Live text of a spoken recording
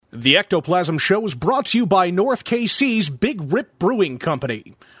The Ectoplasm Show is brought to you by North KC's Big Rip Brewing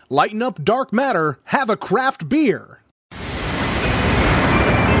Company. Lighten up dark matter, have a craft beer.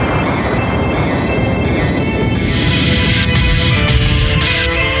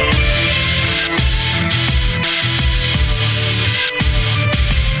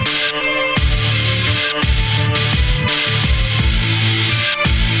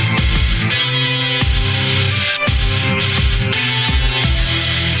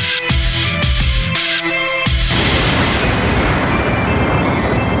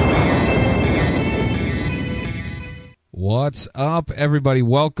 What's up, everybody?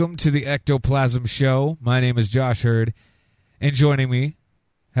 Welcome to the Ectoplasm Show. My name is Josh Hurd, and joining me,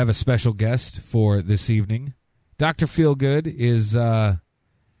 have a special guest for this evening. Dr. Feelgood is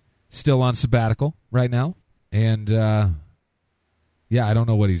still on sabbatical right now, and I don't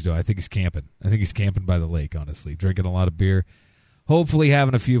know what he's doing. I think he's camping. I think he's camping by the lake, honestly, drinking a lot of beer, hopefully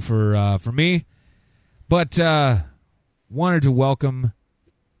having a few for me. But wanted to welcome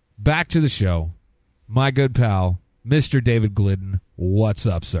back to the show my good pal, Mr. David Glidden. What's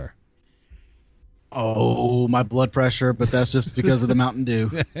up, sir? Oh, my blood pressure, but that's just because of the Mountain Dew.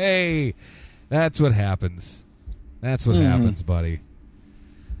 Hey, that's what happens. That's what happens, buddy.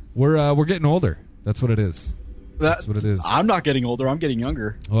 We're getting older. That's what it is. That's what it is. I'm not getting older. I'm getting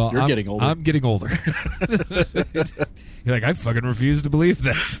younger. Well, You're getting older. I'm getting older. You're like, I fucking refuse to believe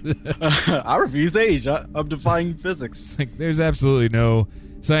that. I refuse age. I'm defying physics. Like, there's absolutely no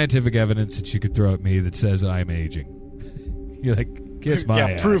scientific evidence that you could throw at me that says I'm aging. You're like, kiss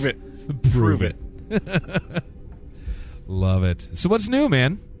my ass. Prove it. Prove it. Love it. So what's new,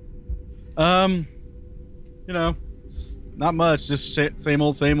 man? Not much. Just same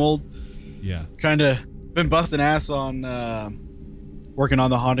old. Yeah. Kind of been busting ass on working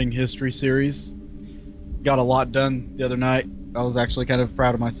on the Haunting History series. Got a lot done the other night. I was actually kind of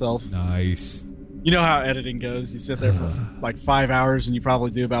proud of myself. Nice. You know how editing goes. You sit there for like 5 hours and you probably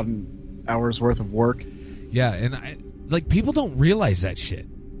do about an hour's worth of work. Yeah, and people don't realize that shit.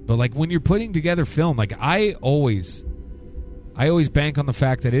 But like when you're putting together film, like I always bank on the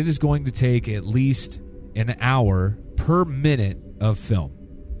fact that it is going to take at least an hour per minute of film.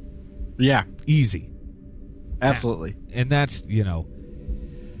 Yeah. Easy. Absolutely. And that's,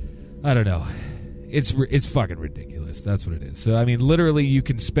 I don't know. It's fucking ridiculous. That's what it is. So, I mean, literally you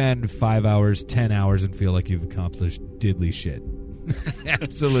can spend 5 hours, 10 hours and feel like you've accomplished diddly shit.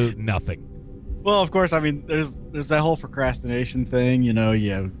 Absolute nothing. Well, of course, I mean, there's that whole procrastination thing.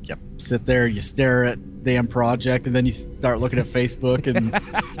 You sit there, you stare at damn project, and then you start looking at Facebook, and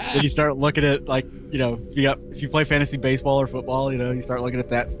then you start looking at, like, if you play fantasy baseball or football, you start looking at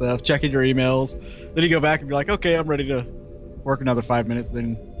that stuff, checking your emails. Then you go back and be like, okay, I'm ready to work another 5 minutes,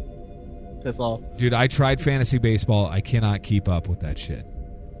 then piss off. Dude, I tried fantasy baseball. I cannot keep up with that shit.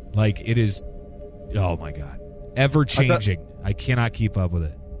 Like, it is, oh my God, ever changing. I cannot keep up with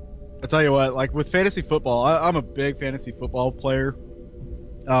it. I tell you what, like with fantasy football, I'm a big fantasy football player.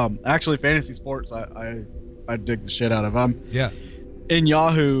 Actually, fantasy sports, I dig the shit out of. In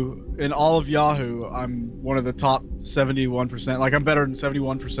Yahoo, in all of Yahoo, I'm one of the top 71%. Like, I'm better than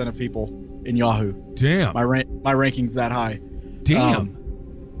 71% of people in Yahoo. Damn. My ranking's that high. Damn.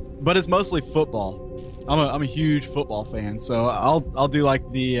 But it's mostly football. I'm a huge football fan, so I'll do like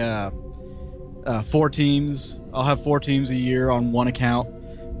the 4 teams. I'll have 4 teams a year on one account.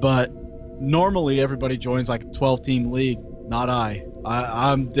 But normally everybody joins like a 12-team league. Not I.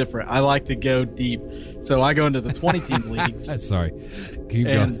 I'm different. I like to go deep. So I go into the 20-team leagues. Sorry. Keep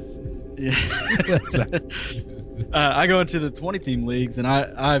going. Yeah. I go into the 20-team leagues, and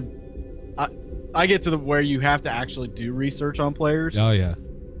I get to where you have to actually do research on players. Oh, yeah.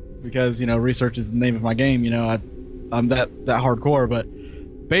 Because, research is the name of my game. I'm that hardcore. But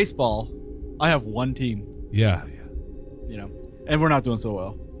baseball, I have one team. Yeah. And we're not doing so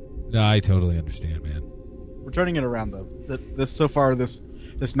well. No, I totally understand, man. We're turning it around though. This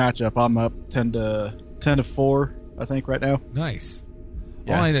matchup, I'm up 10-4, I think, right now. Nice.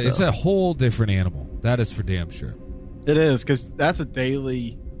 Yeah, well, it's a whole different animal. That is for damn sure. It is, because that's a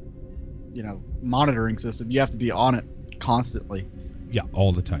daily, monitoring system. You have to be on it constantly. Yeah,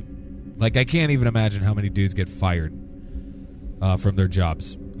 all the time. Like, I can't even imagine how many dudes get fired from their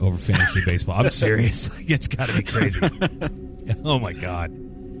jobs over fantasy baseball. I'm serious. It's got to be crazy. Oh, my God.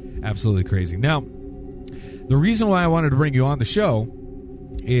 Absolutely crazy. Now, the reason why I wanted to bring you on the show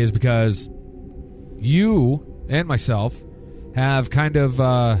is because you and myself have kind of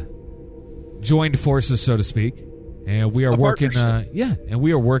joined forces, so to speak, and we are working. And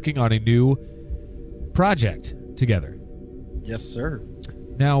we are working on a new project together. Yes, sir.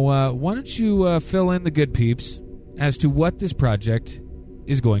 Now, why don't you fill in the good peeps as to what this project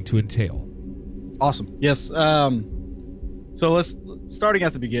is going to entail. Awesome. Yes. So starting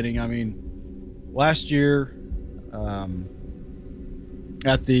at the beginning. I mean, last year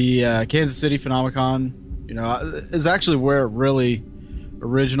at the Kansas City Phenomenon, is actually where it really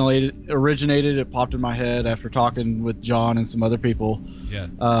originated. It popped in my head after talking with John and some other people. Yeah.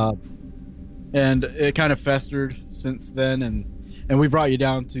 And it kind of festered since then, and we brought you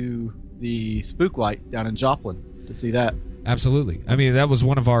down to the Spook Light down in Joplin to see that. Absolutely. I mean, that was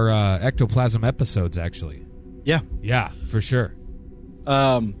one of our Ectoplasm episodes, actually. Yeah. Yeah, for sure.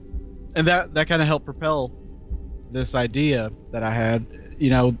 And that kind of helped propel this idea that I had.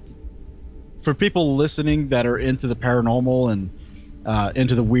 For people listening that are into the paranormal and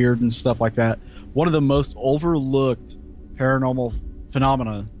into the weird and stuff like that, one of the most overlooked paranormal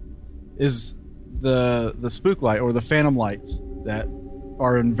phenomena is the spook light, or the phantom lights that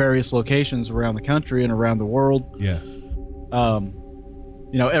are in various locations around the country and around the world. Yeah.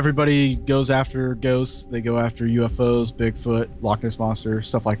 Everybody goes after ghosts. They go after UFOs, Bigfoot, Loch Ness Monster,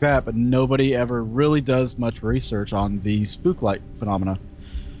 stuff like that, but nobody ever really does much research on the spook light phenomena.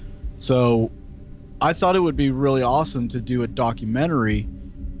 So I thought it would be really awesome to do a documentary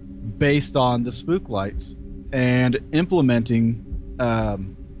based on the spook lights and implementing a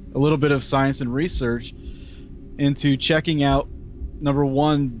little bit of science and research into checking out, number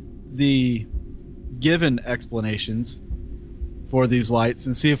one, the given explanations for these lights,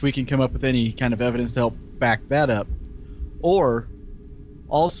 and see if we can come up with any kind of evidence to help back that up, or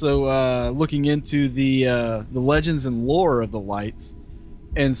also looking into the legends and lore of the lights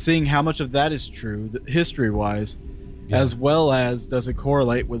and seeing how much of that is true history-wise, as well as does it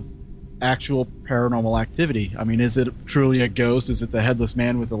correlate with actual paranormal activity. I mean, is it truly a ghost? Is it the headless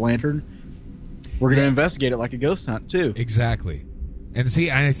man with the lantern? We're going to investigate it like a ghost hunt too. Exactly. And see,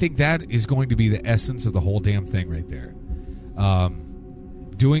 I think that is going to be the essence of the whole damn thing right there.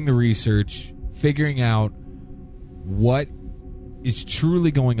 Doing the research, figuring out what is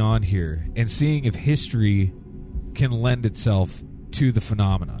truly going on here, and seeing if history can lend itself to the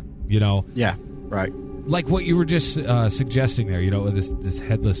phenomenon. Yeah, right. Like what you were just suggesting there. This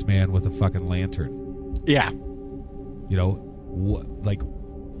headless man with a fucking lantern. Yeah.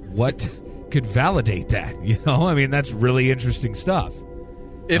 What could validate that? I mean, that's really interesting stuff.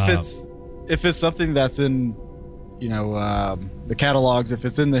 If it's something that's in the catalogs, if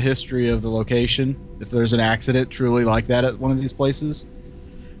it's in the history of the location, if there's an accident truly like that at one of these places,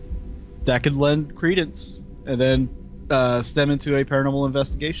 that could lend credence and then stem into a paranormal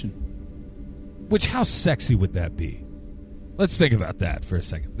investigation. Which, how sexy would that be? Let's think about that for a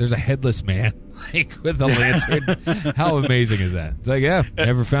second. There's a headless man with a lantern. How amazing is that? It's like,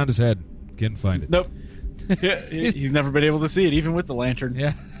 never found his head. Couldn't find it. Nope. He's never been able to see it, even with the lantern.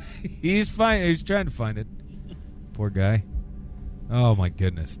 Yeah. He's fine. He's trying to find it. Poor guy. Oh, my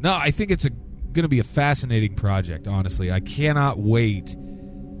goodness. No, I think it's going to be a fascinating project, honestly. I cannot wait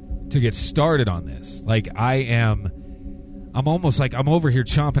to get started on this. I'm almost like I'm over here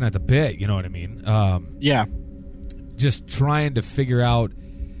chomping at the bit, you know what I mean? Yeah. Just trying to figure out,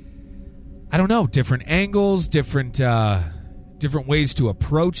 I don't know, different angles, different ways to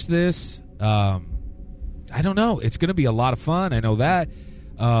approach this. I don't know. It's going to be a lot of fun. I know that.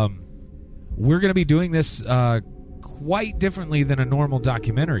 We're going to be doing this quite differently than a normal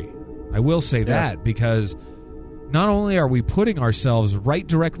documentary. I will say that, because not only are we putting ourselves right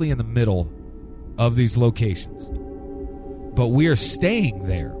directly in the middle of these locations, but we are staying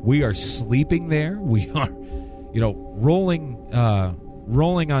there. We are sleeping there. We are, rolling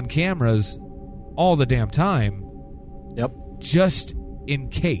on cameras all the damn time. Yep. Just in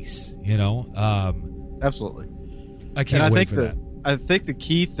case, Absolutely. I can't wait for that. I think the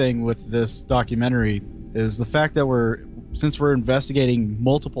key thing with this documentary is the fact that since we're investigating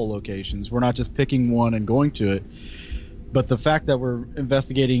multiple locations, we're not just picking one and going to it, but the fact that we're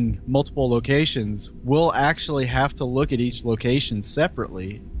investigating multiple locations, we'll actually have to look at each location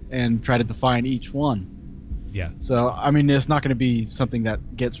separately and try to define each one. Yeah. So, I mean, it's not going to be something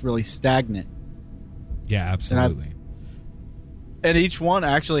that gets really stagnant. Yeah, absolutely. And each one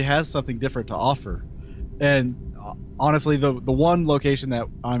actually has something different to offer. And honestly, the one location that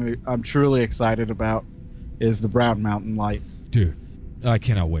I'm truly excited about is the Brown Mountain Lights. Dude, I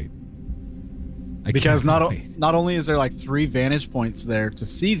cannot wait. Because not only is there like 3 vantage points there to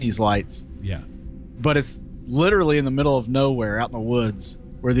see these lights, but it's literally in the middle of nowhere, out in the woods,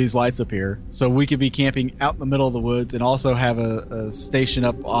 where these lights appear. So we could be camping out in the middle of the woods and also have a station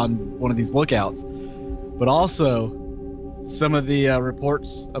up on one of these lookouts. But also, some of the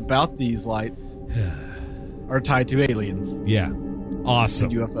reports about these lights are tied to aliens. Yeah. Awesome.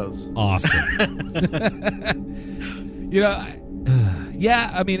 And UFOs. Awesome.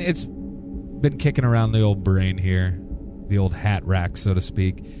 Yeah, I mean, it's been kicking around the old brain here, the old hat rack, so to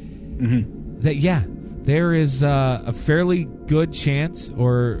speak. Mm-hmm. That, yeah, there is a fairly good chance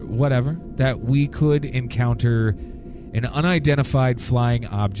or whatever that we could encounter an unidentified flying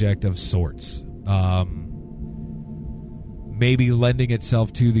object of sorts. Maybe lending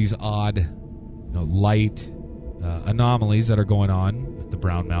itself to these odd, light anomalies that are going on with the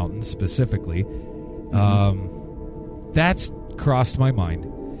Brown Mountains specifically. That's crossed my mind.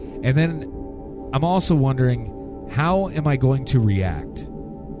 And then I'm also wondering, how am I going to react?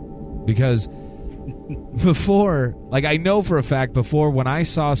 Because before, I know for a fact before, when I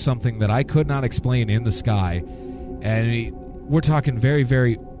saw something that I could not explain in the sky, and we're talking very,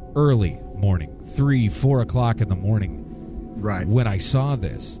 very early morning, 3, 4 o'clock in the morning, right, when I saw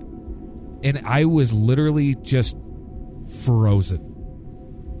this, and I was literally just frozen.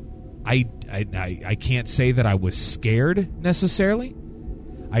 I can't say that I was scared necessarily.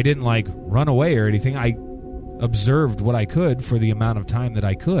 I didn't run away or anything. I observed what I could for the amount of time that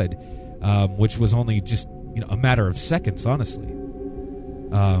I could, which was only just a matter of seconds, honestly.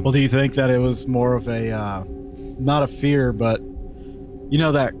 Well, do you think that it was more of a not a fear, but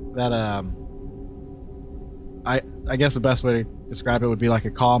I guess the best way to describe it would be like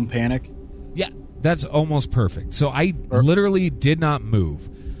a calm panic? Yeah, that's almost perfect. So I literally did not move.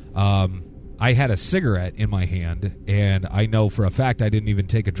 I had a cigarette in my hand, and I know for a fact I didn't even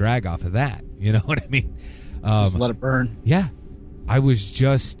take a drag off of that. You know what I mean? Just let it burn. Yeah. I was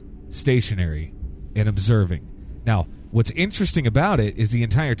just stationary and observing. Now, what's interesting about it is the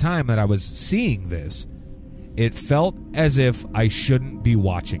entire time that I was seeing this, it felt as if I shouldn't be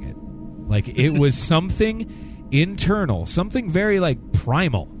watching it. It was something internal, something very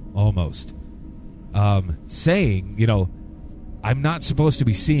primal almost, saying, I'm not supposed to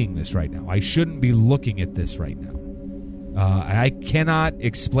be seeing this right now. I shouldn't be looking at this right now. I cannot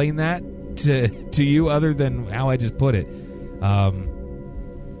explain that to you other than how I just put it.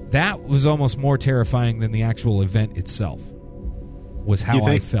 That was almost more terrifying than the actual event itself, was how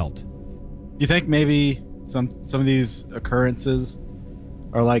I felt. Do you think maybe some of these occurrences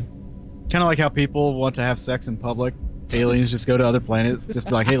are kind of like how people want to have sex in public? Aliens just go to other planets, just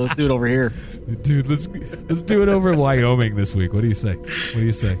be like, hey, let's do it over here. Dude, let's do it over in Wyoming this week. What do you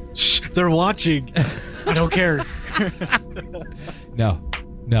say? Shh, they're watching. I don't care. No.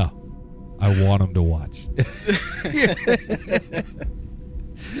 I want them to watch.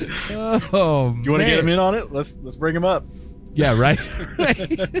 Oh, you want to get them in on it? Let's bring them up. Yeah, right.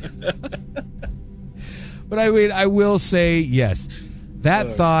 But I will say, yes, that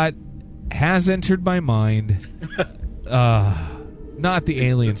thought has entered my mind. Not the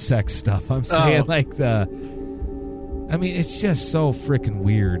alien sex stuff. I'm saying it's just so freaking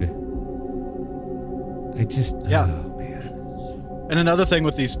weird. Oh man. And another thing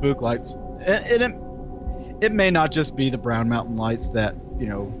with these spook lights, and it may not just be the Brown Mountain lights that,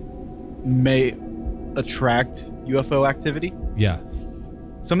 may attract UFO activity. Yeah.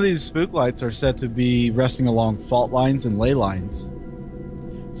 Some of these spook lights are said to be resting along fault lines and ley lines.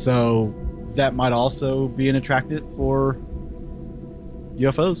 So that might also be an attractant for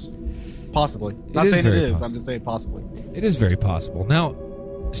UFOs. Possibly. Not saying it is. I'm just saying possibly. It is very possible. Now,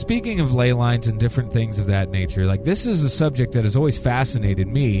 speaking of ley lines and different things of that nature, this is a subject that has always fascinated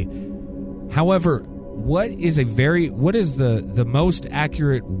me. However, what is the most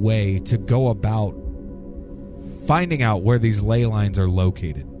accurate way to go about finding out where these ley lines are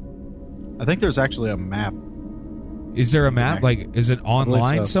located? I think there's actually a map. Is there a map? Is it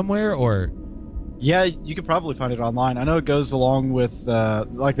online somewhere, or? Yeah, you could probably find it online. I know it goes along with,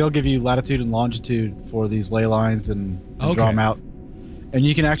 they'll give you latitude and longitude for these ley lines and draw them out. And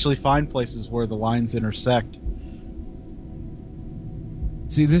you can actually find places where the lines intersect.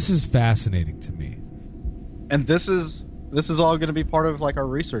 See, this is fascinating to me. And this is all going to be part of our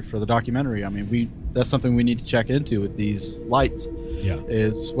research for the documentary. I mean, that's something we need to check into with these lights. Yeah.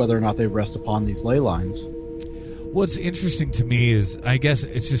 Is whether or not they rest upon these ley lines. What's interesting to me is, I guess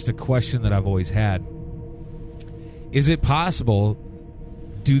it's just a question that I've always had. Is it possible,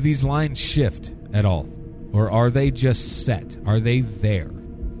 do these lines shift at all? Or are they just set? Are they there?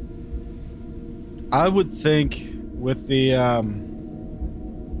 I would think with the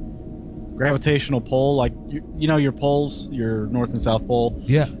gravitational pull, your poles, your north and south pole.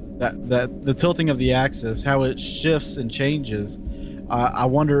 Yeah. That the tilting of the axis, how it shifts and changes. I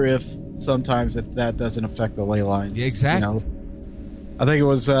wonder if sometimes that doesn't affect the ley lines. Yeah, exactly. I think it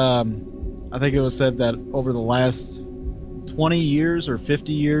was said that over the last 20 years or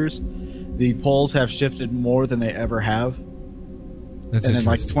 50 years, the poles have shifted more than they ever have. That's and in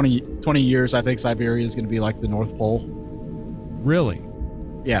interesting. 20 years, I think Siberia is going to be like the North Pole. Really?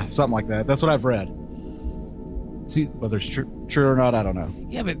 Yeah, something like that. That's what I've read. See, whether it's true or not, I don't know.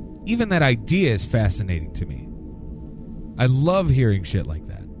 Yeah, but even that idea is fascinating to me. I love hearing shit like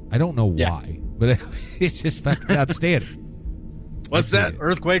that. I don't know why, but it's just fucking outstanding. What's that?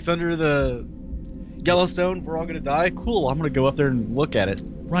 Earthquakes under the Yellowstone? We're all going to die? Cool, I'm going to go up there and look at it.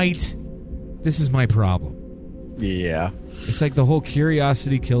 Right. This is my problem. Yeah. It's like the whole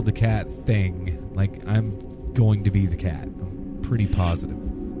curiosity killed the cat thing. Like, I'm going to be the cat. I'm pretty positive.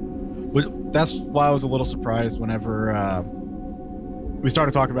 That's why I was a little surprised whenever we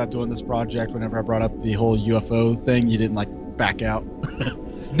started talking about doing this project. Whenever I brought up the whole UFO thing, you didn't like back out.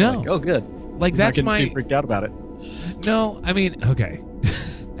 No. Like, oh, good. Like, that's not getting too freaked out about it. No, I mean, okay.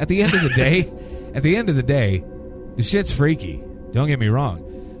 At the end of the day, the shit's freaky. Don't get me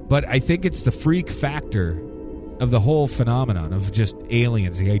wrong, but I think it's the freak factor of the whole phenomenon of just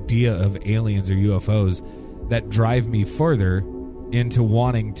aliens, the idea of aliens or UFOs, that drive me further into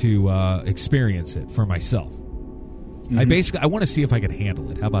wanting to experience it for myself. Mm-hmm. I want to see if I can handle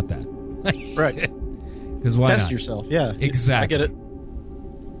it. How about that? Right. Because why test not? yourself? Yeah, exactly. I get it.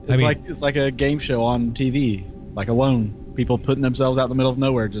 It's like a game show on TV, like Alone. People putting themselves out in the middle of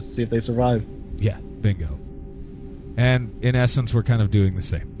nowhere just to see if they survive. Yeah, bingo. And in essence, we're kind of doing the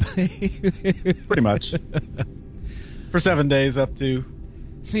same. Pretty much. For 7 days up to.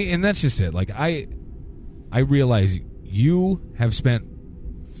 See, and that's just it. Like, I realize you have spent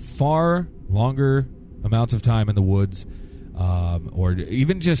far longer amounts of time in the woods, or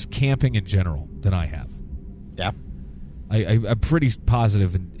even just camping in general, than I have. Yeah. I'm pretty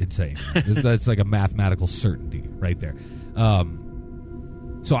positive in saying that. That's like a mathematical certainty right there.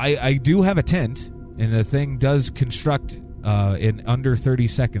 So I do have a tent, and the thing does construct in under 30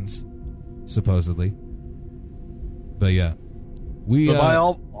 seconds, supposedly. But yeah, but by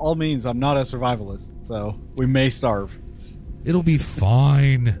all means, I'm not a survivalist, so we may starve. It'll be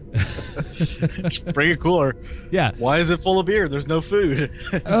fine. Bring a cooler. Yeah. Why is it full of beer? There's no food.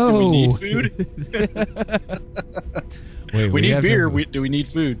 Oh. Do we need food? Wait, we need beer. Do we need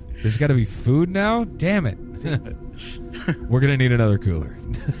food? There's got to be food now? Damn it. We're going to need another cooler.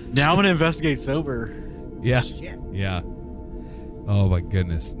 Now I'm going to investigate sober. Yeah. Shit. Yeah. Oh, my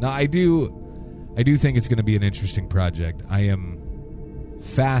goodness. No, I do think it's going to be an interesting project. I am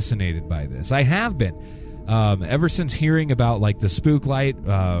fascinated by this. I have been. Ever since hearing about like the spook light,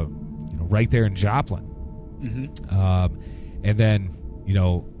 right there in Joplin, and then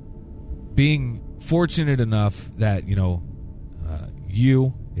being fortunate enough that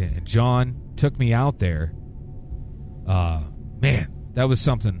you and John took me out there. Man, that was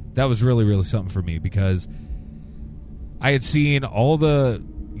something. That was really, really something for me because I had seen all the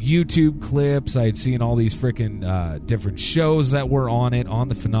YouTube clips. I had seen all these freaking different shows that were on it, on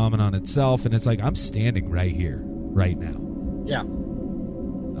the phenomenon itself, and it's like I'm standing right here, right now. Yeah.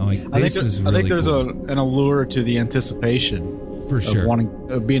 I'm like, I think there's cool. an allure to the anticipation for sure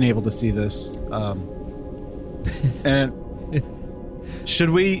of being able to see this. And should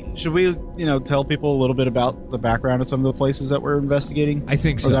we tell people a little bit about the background of some of the places that we're investigating? I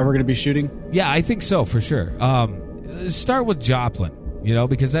think so. Or that we're going to be shooting? Yeah, I think so for sure. Start with Joplin.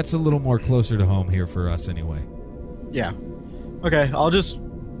 Because that's a little more closer to home here for us anyway. Yeah. Okay, I'll just,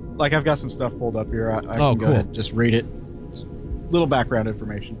 I've got some stuff pulled up here. I can cool. Go ahead and just read it. Little background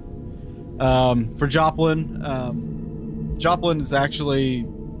information. For Joplin, Joplin is actually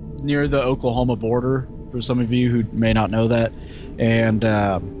near the Oklahoma border, for some of you who may not know that. And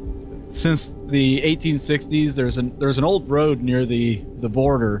since the 1860s, there's an old road near the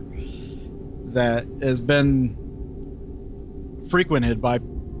border that has been frequented by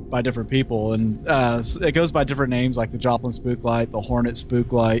different people, and it goes by different names, like the Joplin Spook Light, the Hornet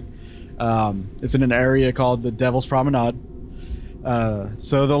Spook Light. It's in an area called the Devil's Promenade.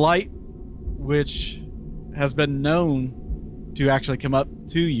 So the light, which has been known to actually come up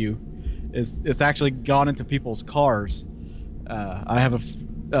to you, it's actually gone into people's cars. I have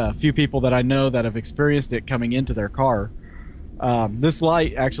a few people that I know that have experienced it coming into their car. This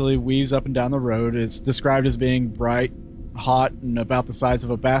light actually weaves up and down the road. It's described as being bright, hot, and about the size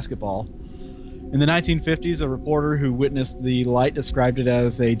of a basketball. In the 1950s, a reporter who witnessed the light described it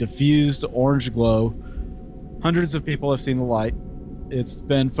as a diffused orange glow. Hundreds of people have seen the light. It's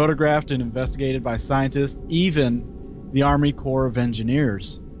been photographed and investigated by scientists, even the Army Corps of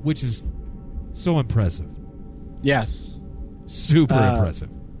Engineers. Which is so impressive. Yes. Super impressive.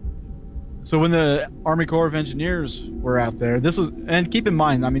 So when the Army Corps of Engineers were out there, and keep in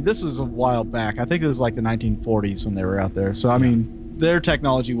mind, this was a while back. I think it was like the 1940s when they were out there. So, I mean, their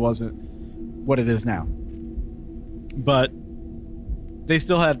technology wasn't what it is now. But they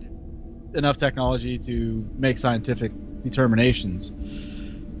still had enough technology to make scientific determinations.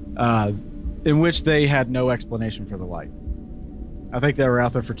 in which they had no explanation for the light. I think they were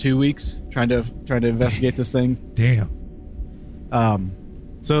out there for 2 weeks trying to investigate this thing. Damn.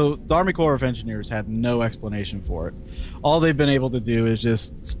 So the Army Corps of Engineers had no explanation for it. All they've been able to do is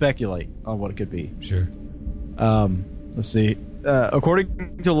just speculate on what it could be. Sure. Let's see.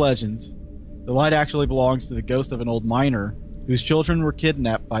 According to legends, the light actually belongs to the ghost of an old miner whose children were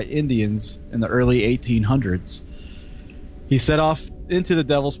kidnapped by Indians in the early 1800s. He set off into the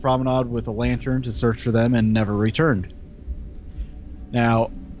Devil's Promenade with a lantern to search for them and never returned.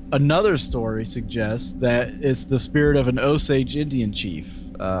 Now, another story suggests that it's the spirit of an Osage Indian chief.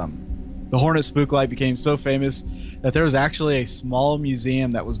 The Hornet spook light became so famous that there was actually a small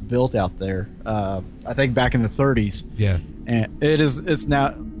museum that was built out there. I think back in the 30s. Yeah. And it's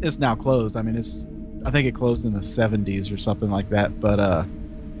now closed. I mean, I think it closed in the 70s or something like that. But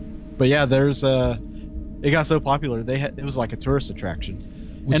yeah, it got so popular it was like a tourist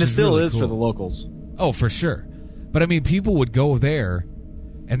attraction, and it still really is cool for the locals. Oh, for sure. But I mean, people would go there,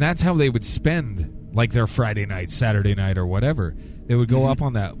 and that's how they would spend like their Friday night, Saturday night, or whatever. They would go up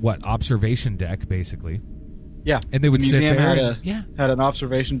on that observation deck, basically. Yeah, and they would sit there. Had an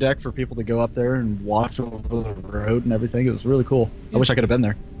observation deck for people to go up there and watch over the road and everything. It was really cool. Yeah. I wish I could have been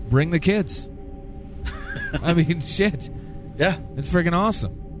there. Bring the kids. I mean, shit. Yeah, it's freaking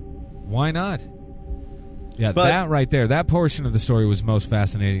awesome. Why not? Yeah, that right there, that portion of the story was most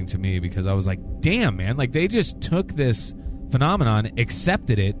fascinating to me because I was like, damn, man, like they just took this phenomenon,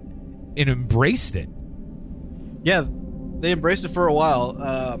 accepted it, and embraced it. Yeah, they embraced it for a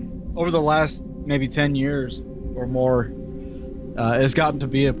while. Over the last maybe 10 years or more, it's gotten to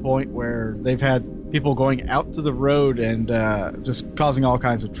be a point where they've had people going out to the road and just causing all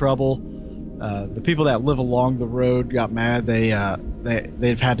kinds of trouble. The people that live along the road got mad.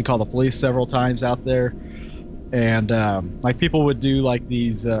 They've had to call the police several times out there. And like people would do like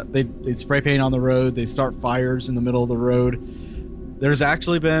these, they'd spray paint on the road. They start fires in the middle of the road. There's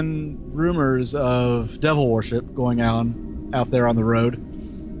actually been rumors of devil worship going on out there on the road.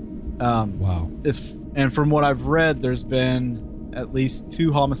 Wow. And from what I've read, there's been at least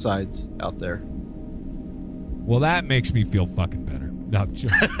 2 homicides out there. Well, that makes me feel fucking better. No, I'm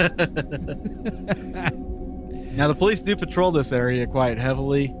joking. Now, the police do patrol this area quite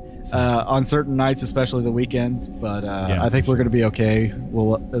heavily. On certain nights, especially the weekends, but I think we're going to be okay.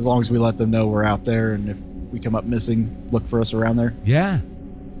 As long as we let them know we're out there, and if we come up missing, look for us around there. Yeah,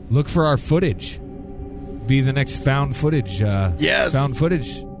 look for our footage. Be the next found footage. Yes, found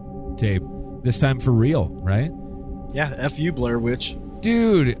footage tape. This time for real, right? Yeah, F you, Blair Witch,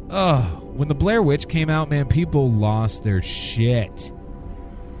 dude. When the Blair Witch came out, man, people lost their shit.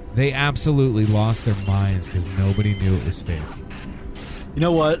 They absolutely lost their minds because nobody knew it was fake. You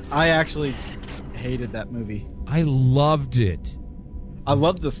know what? I actually hated that movie. I loved it. I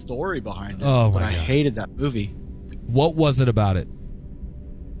loved the story behind it, but I hated that movie. What was it about it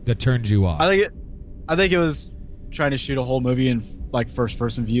that turned you off? I think it was trying to shoot a whole movie in like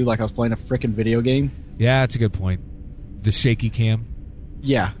first-person view, like I was playing a freaking video game. Yeah, that's a good point. The shaky cam.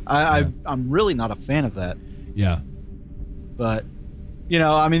 Yeah, I'm really not a fan of that. Yeah, but you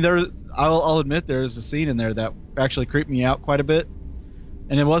know, I mean, I'll admit there's a scene in there that actually creeped me out quite a bit.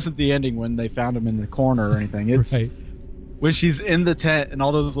 And it wasn't the ending when they found him in the corner or anything. It's right. When she's in the tent and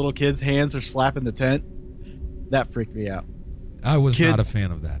all those little kids' hands are slapping the tent. That freaked me out. I was not a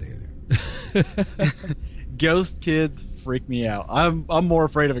fan of that either. Ghost kids freak me out. I'm more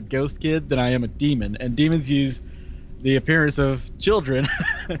afraid of a ghost kid than I am a demon. And demons use the appearance of children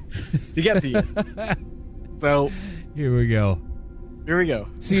to get to you. So here we go.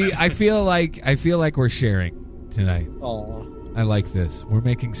 See, I feel like we're sharing tonight. Aww. I like this. We're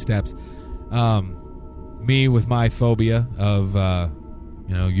making steps. Me with my phobia of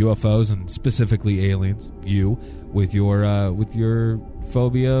UFOs and specifically aliens. You with your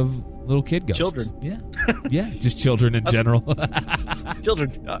phobia of little kid ghosts. Children. Yeah, just children in general.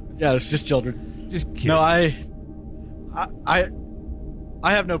 Children. Yeah, it's just children. Just kids. No, I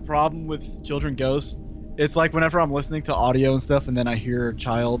have no problem with children ghosts. It's like whenever I'm listening to audio and stuff, and then I hear a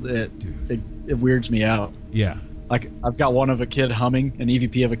child, it weirds me out. Yeah. Like, I've got one of a kid humming, an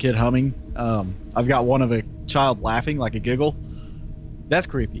EVP of a kid humming. I've got one of a child laughing, like a giggle. That's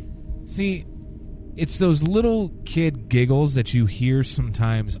creepy. See, it's those little kid giggles that you hear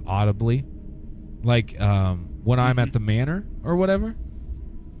sometimes audibly. Like, when I'm at the manor or whatever.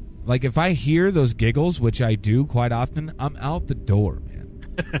 Like, if I hear those giggles, which I do quite often, I'm out the door,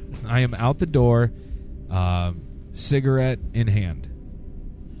 man. I am out the door, cigarette in hand.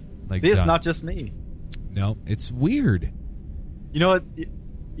 Like, see, it's not just me. No, it's weird. You know what? You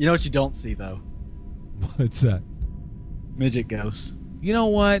know what you don't see though? What's that? Midget ghosts. You know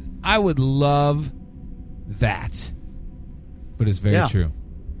what? I would love that. But it's very true.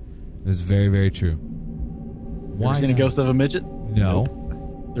 It's very, very true. Why? Ever seen a ghost of a midget? No.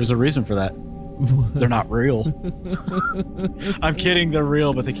 Nope. There's a reason for that. They're not real. I'm kidding. They're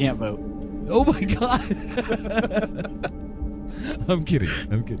real, but they can't vote. Oh my god. I'm kidding.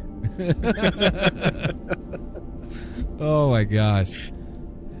 Oh my gosh.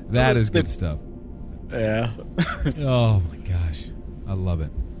 That is good stuff. Yeah. Oh my gosh. I love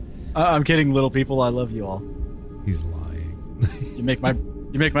it. I'm kidding, little people. I love you all. He's lying. You make my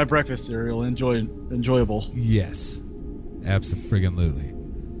breakfast cereal enjoyable. Yes. Abso-friggin-lutely.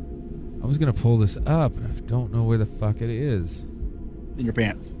 I was going to pull this up, and I don't know where the fuck it is. In your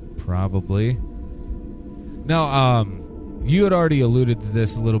pants. Probably. No, you had already alluded to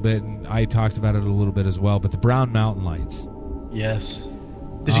this a little bit, and I talked about it a little bit as well, but the Brown Mountain Lights. Yes.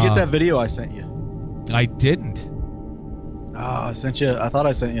 Did you get that video I sent you? I didn't. I thought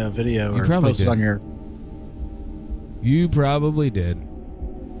I sent you a video. You probably posted did. On your... You probably did.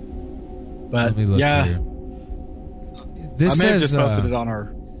 But, let me look here. This I may says, have just posted it on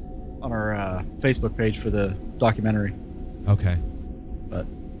our Facebook page for the documentary. Okay. But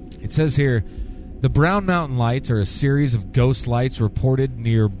it says here, the Brown Mountain Lights are a series of ghost lights reported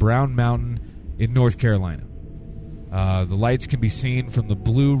near Brown Mountain in North Carolina. The lights can be seen from the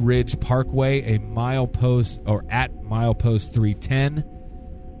Blue Ridge Parkway, at milepost 310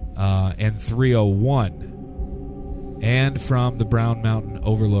 and 301, and from the Brown Mountain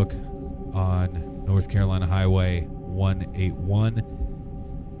Overlook on North Carolina Highway 181.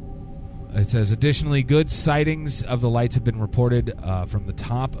 It says, additionally, good sightings of the lights have been reported from the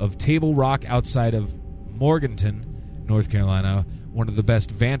top of Table Rock outside of Morganton, North Carolina, one of the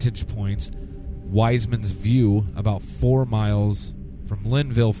best vantage points, Wiseman's View, about 4 miles from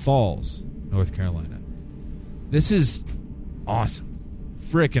Linville Falls, North Carolina. This is awesome.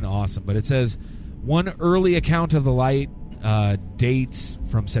 Frickin' awesome. But it says, one early account of the light dates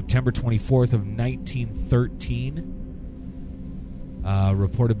from September 24th of 1913.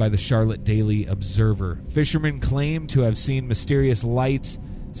 Reported by the Charlotte Daily Observer. Fishermen claim to have seen mysterious lights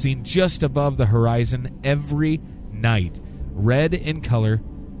seen just above the horizon every night. Red in color,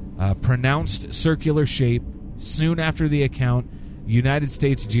 pronounced circular shape. Soon after the account, United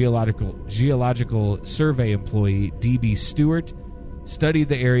States Geological Survey employee D.B. Stewart studied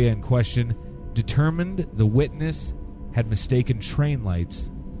the area in question, determined the witness had mistaken train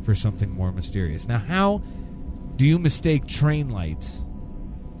lights for something more mysterious. Now, how do you mistake train lights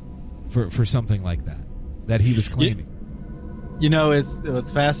for something like that he was claiming?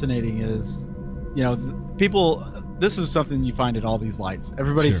 What's fascinating is, people, this is something you find at all these lights.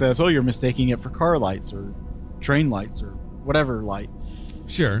 Everybody says, oh, you're mistaking it for car lights or train lights or whatever light.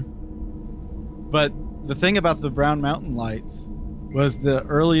 Sure. But the thing about the Brown Mountain Lights was the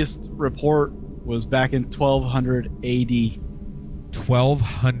earliest report was back in 1200 AD.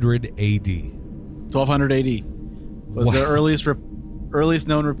 1200 AD. 1200 AD was the earliest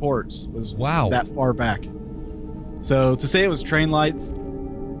known reports. Was that far back. So to say it was train lights,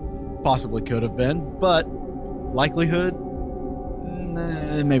 possibly could have been, but likelihood,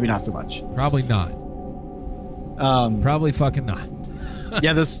 maybe not so much. Probably not. Probably fucking not.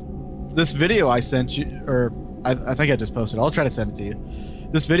 Yeah, this video I sent you, or I think I just posted. I'll try to send it to you.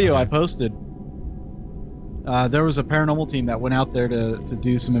 This video I posted. There was a paranormal team that went out there to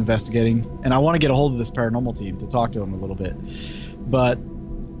do some investigating, and I want to get a hold of this paranormal team to talk to them a little bit. But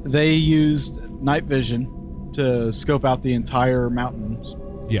they used night vision to scope out the entire mountains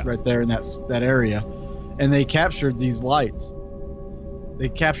right there in that area, and they captured these lights. They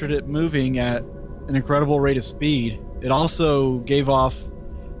captured it moving at an incredible rate of speed. It also gave off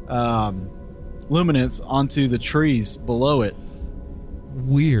luminance onto the trees below it.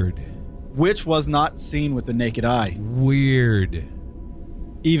 Weird. Which was not seen with the naked eye. Weird.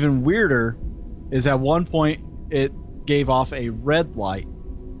 Even weirder is at one point it gave off a red light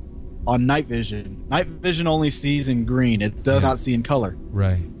on night vision. Night vision only sees in green. It does not see in color.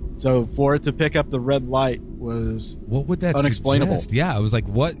 Right. So for it to pick up the red light was what would that unexplainable. Suggest? Yeah, I was like,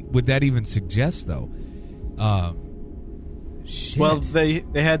 what would that even suggest, though? Shit. Well, they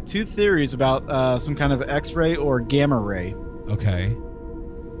had two theories about some kind of X-ray or gamma ray. Okay.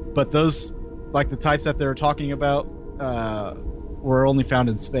 But those, like the types that they were talking about, were only found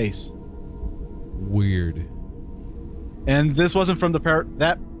in space. Weird. And this wasn't from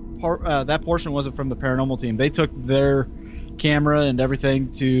that portion wasn't from the paranormal team. They took their camera and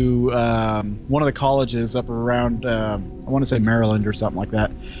everything to one of the colleges up around, I want to say Maryland or something like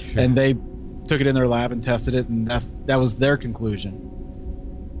that. Sure. And they took it in their lab and tested it, and that was their conclusion.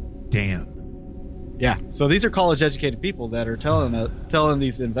 Damn. Yeah. So these are college-educated people that are telling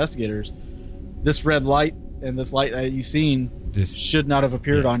these investigators, this red light and this light that you've seen should not have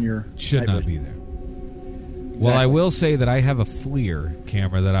appeared on your should not be there. Well, I will say that I have a FLIR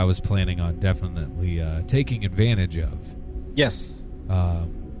camera that I was planning on definitely taking advantage of. Yes.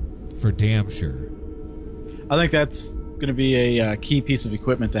 For damn sure. I think that's going to be a key piece of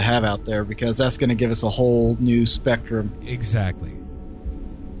equipment to have out there, because that's going to give us a whole new spectrum. Exactly.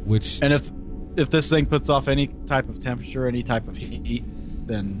 And if this thing puts off any type of temperature, any type of heat,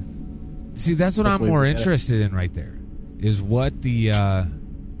 then... See, that's what I'm more interested in right there, is what the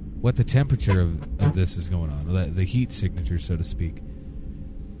temperature of this is going on, the heat signature, so to speak.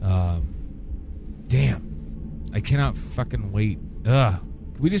 Damn. I cannot fucking wait. Ugh.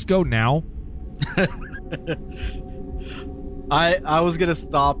 Can we just go now? I was going to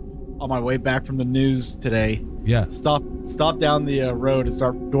stop on my way back from the news today. Yeah. Stop down the road and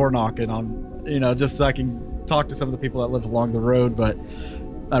start door knocking on, just so I can talk to some of the people that live along the road, but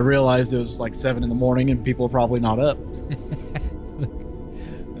I realized it was like 7 a.m. and people are probably not up.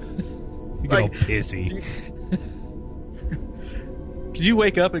 You get all pissy. Could you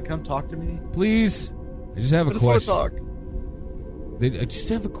wake up and come talk to me? Please. I just have a question. I just want to talk. I just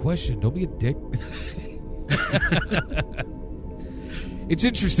have a question. Don't be a dick. It's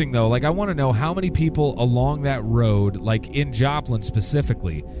interesting, though. Like, I want to know how many people along that road, like in Joplin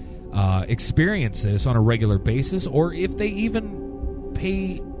specifically, experience this on a regular basis, or if they even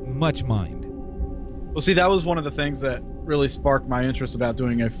pay much mind. Well, see, that was one of the things that really sparked my interest about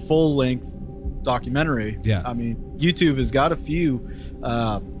doing a full-length documentary. Yeah. I mean, YouTube has got a few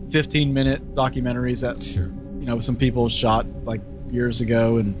 15-minute documentaries that some people shot like years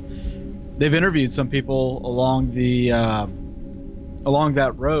ago, and they've interviewed some people along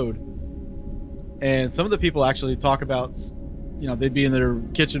that road, and some of the people actually talk about, they'd be in their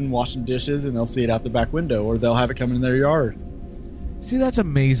kitchen washing dishes and they'll see it out the back window, or they'll have it come in their yard. See, that's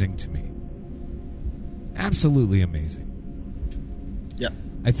amazing to me. Absolutely amazing. Yeah.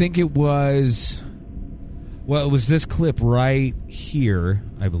 I think it was this clip right here,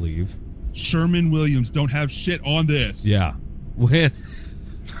 I believe. Sherman Williams don't have shit on this. Yeah. When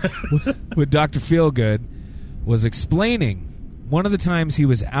Dr. Feelgood was explaining one of the times he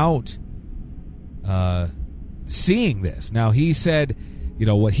was out seeing this. Now, he said,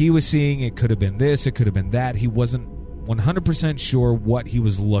 what he was seeing, it could have been this, it could have been that. He wasn't 100% sure what he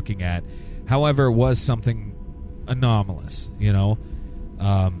was looking at. However, it was something anomalous,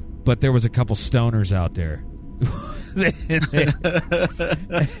 but there was a couple stoners out there.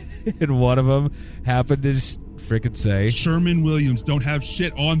 And one of them happened to just freaking say, Sherman Williams don't have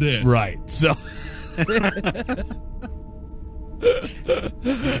shit on this. Right. So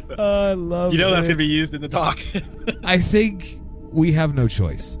I love that's going to be used in the talk. I think we have no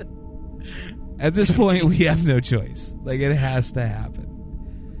choice. At this point, we have no choice. Like, it has to happen.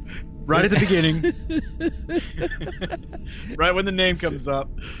 Right at the beginning. Right when the name comes up.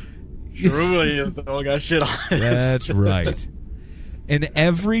 Sherman Williams all got shit on it. That's right. And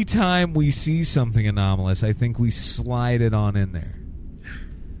every time we see something anomalous, I think we slide it on in there.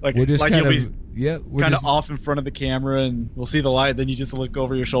 We're just kind of off in front of the camera, and we'll see the light. Then you just look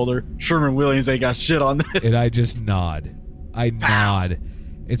over your shoulder. Sherman Williams, they got shit on this. And I just nod. Nod.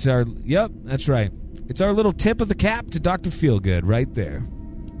 It's that's right. It's our little tip of the cap to Dr. Feelgood right there,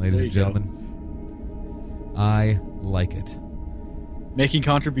 ladies and gentlemen. Go. I like it. Making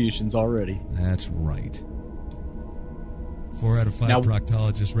contributions already. That's right. 4 out of 5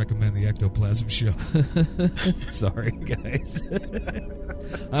 proctologists recommend the Ectoplasm show. Sorry, guys.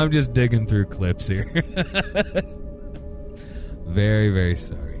 I'm just digging through clips here. Very, very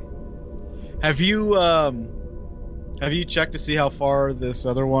sorry. Have you checked to see how far this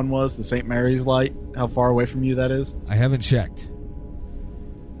other one was, the St. Mary's light? How far away from you that is? I haven't checked.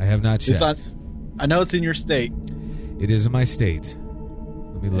 I have not checked. I know it's in your state. It is in my state.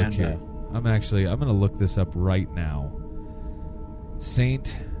 Let me look here. I'm going to look this up right now.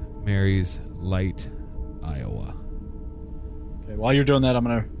 St. Mary's Light, Iowa. Okay, while you're doing that, I'm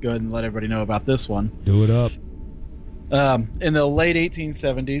going to go ahead and let everybody know about this one. Do it up. In the late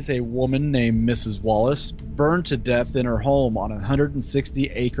 1870s, a woman named Mrs. Wallace burned to death in her home on a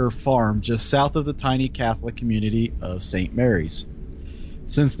 160-acre farm just south of the tiny Catholic community of St. Mary's.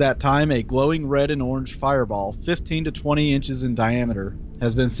 Since that time, a glowing red and orange fireball, 15 to 20 inches in diameter,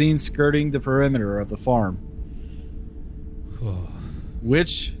 has been seen skirting the perimeter of the farm.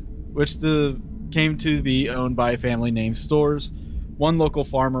 Which came to be owned by a family named Stores. One local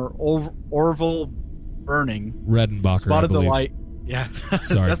farmer, Orville Burning, Redenbacher, spotted the light. Yeah,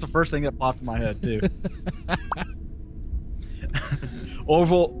 sorry, that's the first thing that popped in my head too.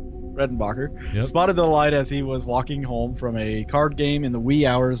 Orville Redenbacher, Yep. spotted the light as he was walking home from a card game in the wee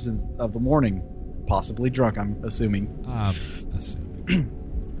hours of the morning. Possibly drunk, I'm assuming.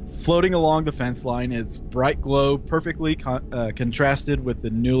 Floating along the fence line, its bright glow perfectly contrasted with the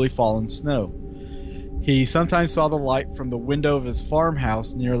newly fallen snow. He sometimes saw the light from the window of his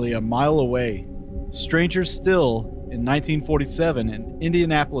farmhouse nearly a mile away. Stranger still, in 1947, an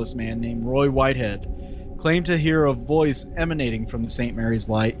Indianapolis man named Roy Whitehead claimed to hear a voice emanating from the St. Mary's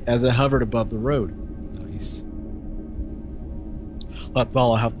light as it hovered above the road. Nice. That's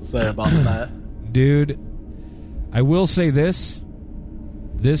all I have to say about that. Dude, I will say this.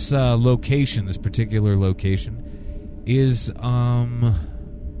 This location, this particular location, is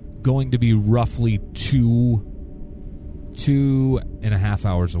going to be roughly 2.5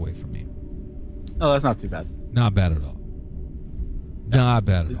 hours away from me. Oh, that's not too bad. Not bad at all. Not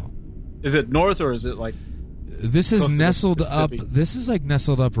bad at all. Is it north or is it like... This is nestled up. This is like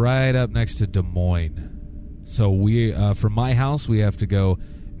nestled up right up next to Des Moines. So we, from my house, we have to go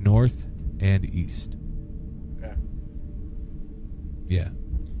north and east. Okay. Yeah.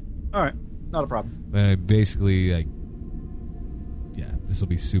 All right. Not a problem. Basically, like, yeah, this will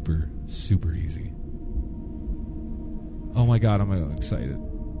be super, super easy. Oh my God, I'm excited.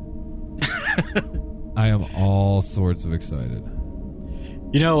 I am all sorts of excited.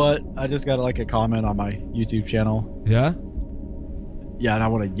 You know what? I just got like a comment on my YouTube channel. Yeah? Yeah, and I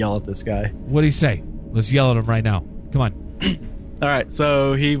want to yell at this guy. What did he say? Let's yell at him right now. Come on. All right,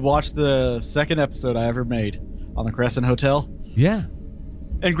 so he watched the second episode I ever made on the Crescent Hotel. Yeah.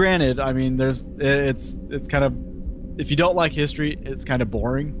 And granted, I mean, it's kind of, if you don't like history, it's kind of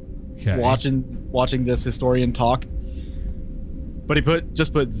boring watching this historian talk. But he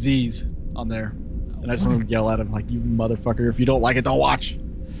just put Z's on there, and I just want to yell at him like, "You motherfucker! If you don't like it, don't watch."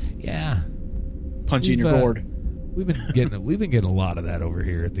 Yeah. Punch you in your gourd. We've been getting a lot of that over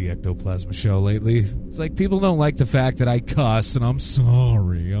here at the Ectoplasm show lately. It's like people don't like the fact that I cuss, and I'm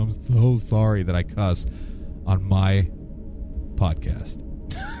sorry. I'm so sorry that I cuss on my podcast.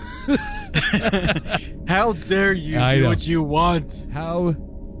 How dare you do what you want? How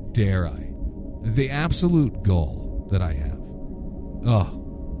dare I? The absolute gall that I have.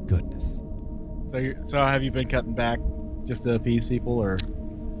 Oh, goodness. So have you been cutting back just to appease people, or?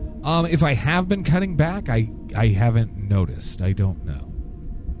 If I have been cutting back, I haven't noticed. I don't know.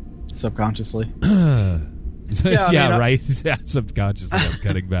 Subconsciously. Yeah, right. Yeah, subconsciously, I'm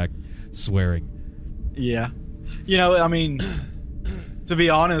cutting back, swearing. Yeah, you know, I mean, to be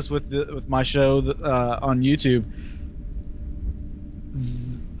honest, with my show on YouTube,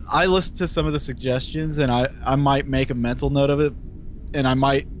 I listen to some of the suggestions, and I might make a mental note of it, and I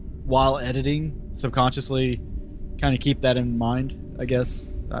might, while editing, subconsciously kind of keep that in mind. I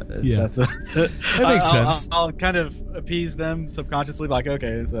guess. Yeah, that makes sense. I'll kind of appease them subconsciously, like,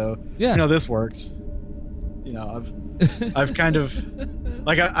 okay, so yeah, you know, this works. You know, I've kind of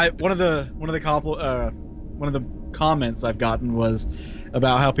like one of the comments I've gotten was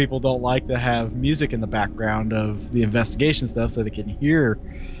about how people don't like to have music in the background of the investigation stuff so they can hear,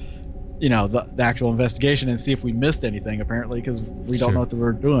 you know, the actual investigation and see if we missed anything, apparently, because we don't know what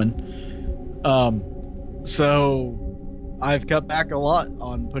we're doing. So I've cut back a lot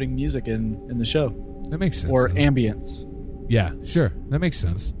on putting music in the show. That makes sense. Or ambience. Yeah, sure. That makes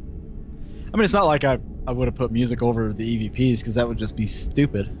sense. I mean, it's not like I would have put music over the EVPs, because that would just be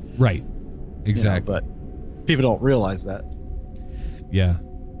stupid. Right. Exactly. You know, but people don't realize that. Yeah.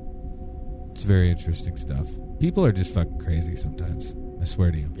 It's very interesting stuff. People are just fucking crazy sometimes. I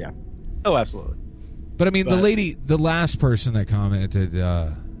swear to you. Yeah. Oh, absolutely. But I mean, the last person that commented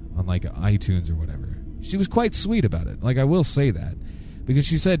on like iTunes or whatever, she was quite sweet about it. Like, I will say that, because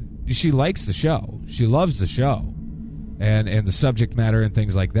she said she likes the show, she loves the show, and the subject matter and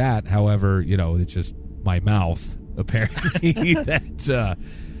things like that. However, you know, it's just my mouth apparently that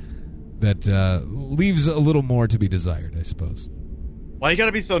leaves a little more to be desired, I suppose. Why you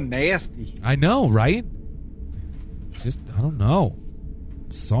gotta be so nasty? I know, right? Just, I don't know.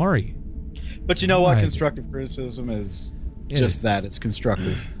 Sorry. But you know what? Constructive criticism is just that. It's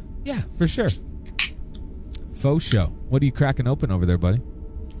constructive. Yeah, for sure. Faux show. What are you cracking open over there, buddy?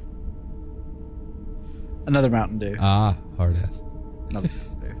 Another Mountain Dew. Ah, hard ass. Another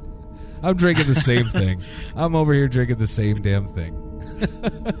Mountain Dew. I'm drinking the same thing. I'm over here drinking the same damn thing.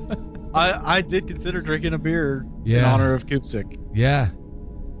 I did consider drinking a beer in honor of Kupsik. Yeah.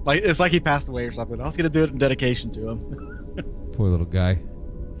 Like, it's like he passed away or something. I was going to do it in dedication to him. Poor little guy.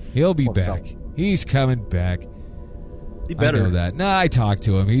 He'll be back. Fella. He's coming back. He better. I know that. No, I talked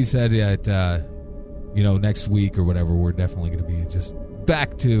to him. He said that, you know, next week or whatever, we're definitely going to be just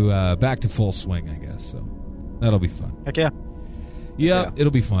back to full swing, I guess. So that'll be fun. Heck yeah. Yeah,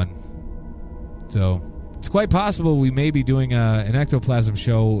 it'll be fun. So it's quite possible we may be doing an Ectoplasm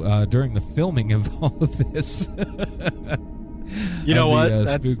show during the filming of all of this. You know what?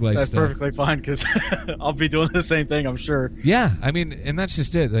 That's perfectly fine because I'll be doing the same thing, I'm sure. Yeah, I mean, and that's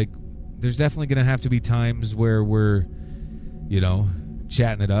just it. Like, there's definitely going to have to be times where we're,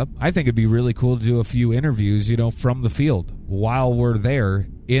 chatting it up. I think it'd be really cool to do a few interviews, from the field while we're there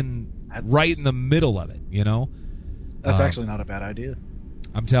right in the middle of it, That's actually not a bad idea.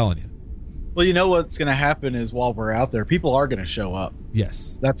 I'm telling you. Well, you know what's going to happen is while we're out there, people are going to show up.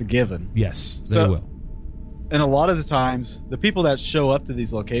 Yes. That's a given. Yes, they will. And a lot of the times, the people that show up to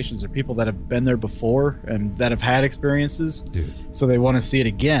these locations are people that have been there before and that have had experiences. Dude. So they want to see it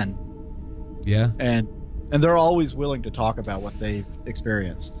again. Yeah. And they're always willing to talk about what they've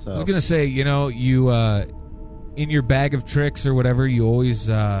experienced. So I was going to say, you in your bag of tricks or whatever, you always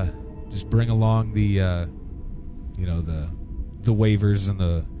just bring along the waivers and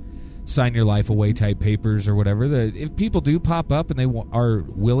the sign your life away type papers or whatever. If people do pop up and they are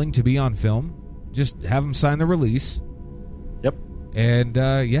willing to be on film, just have them sign the release. Yep. And,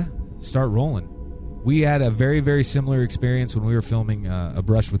 start rolling. We had a very, very similar experience when we were filming A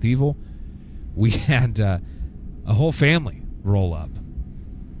Brush with Evil. We had a whole family roll up.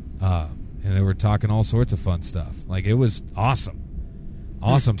 And they were talking all sorts of fun stuff. Like, it was awesome.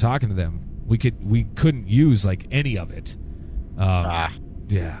 Awesome talking to them. We couldn't use, any of it. Yeah.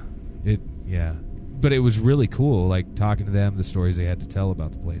 But it was really cool, talking to them, the stories they had to tell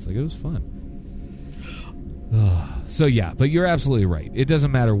about the place. It was fun. So, yeah, but you're absolutely right. It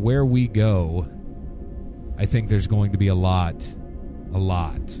doesn't matter where we go. I think there's going to be a lot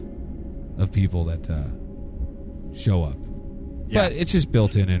of people that show up. Yeah. But it's just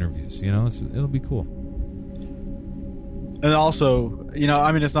built-in interviews, it'll be cool. And also,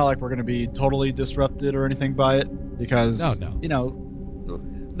 it's not like we're going to be totally disrupted or anything by it because,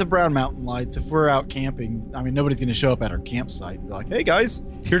 the Brown Mountain Lights, if we're out camping, nobody's going to show up at our campsite and be like, hey, guys,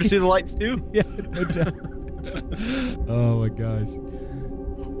 here to see the lights too? Yeah, no doubt. Oh, my gosh.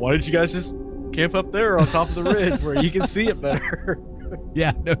 Why didn't you guys just camp up there on top of the ridge where you can see it better?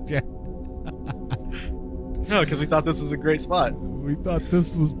 Yeah, no doubt. No, because we thought this was a great spot. We thought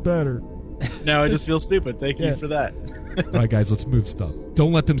this was better. No, I just feel stupid. Thank you for that. All right, guys, let's move stuff.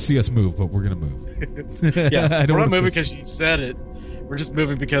 Don't let them see us move, but we're going to move. Yeah, we're not moving because you said it. We're just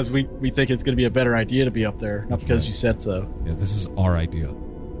moving because we think it's going to be a better idea to be up there, not because you said so. Yeah, this is our idea.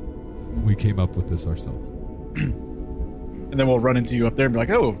 We came up with this ourselves. And then we'll run into you up there and be like,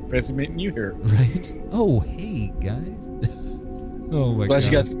 oh, fancy meeting you here. Right? Oh, hey, guys. Oh, my God. Glad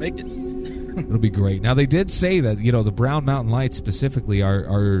you guys can make it. It'll be great. Now, they did say that, the Brown Mountain Lights specifically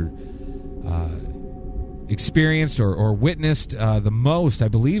are experienced or witnessed the most, I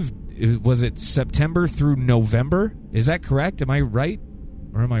believe, was it September through November? Is that correct? Am I right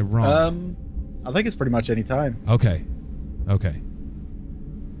or am I wrong? I think it's pretty much any time. Okay. I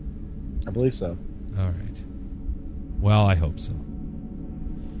believe so. All right. Well, I hope so.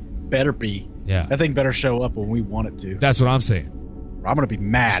 Better be. Yeah. That thing better show up when we want it to. That's what I'm saying. I'm going to be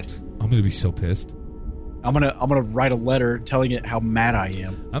mad. I'm going to be so pissed. I'm gonna write a letter telling it how mad I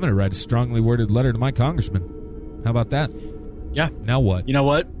am. I'm going to write a strongly worded letter to my congressman. How about that? Yeah. Now what? You know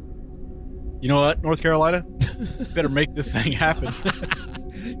what, North Carolina? Better make this thing happen.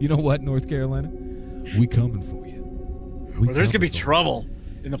 You know what, North Carolina? We coming for you. Well, there's going to be trouble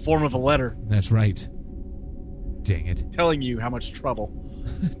in the form of a letter. That's right. Dang it. Telling you how much trouble.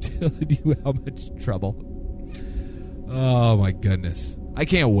 Telling you how much trouble. Oh, my goodness. I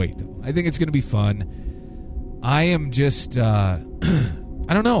can't wait, though. I think it's going to be fun. I am just, I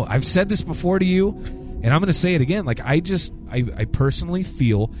don't know. I've said this before to you, and I'm going to say it again. I personally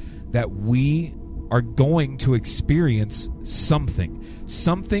feel that we are going to experience something.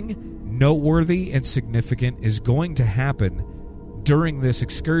 Something noteworthy and significant is going to happen during this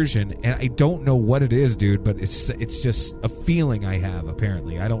excursion, and I don't know what it is, dude, but it's just a feeling I have,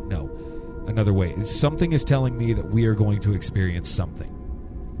 apparently. I don't know another way. Something is telling me that we are going to experience something.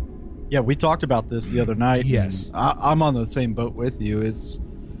 Yeah, we talked about this the other night. Yes. I'm on the same boat with you. This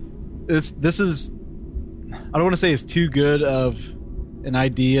is, I don't want to say it's too good of an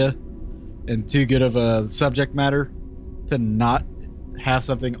idea and too good of a subject matter to not have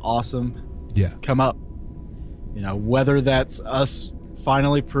something awesome come up. Whether that's us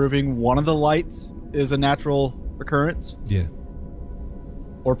finally proving one of the lights is a natural occurrence. Yeah.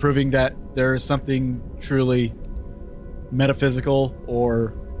 Or proving that there is something truly metaphysical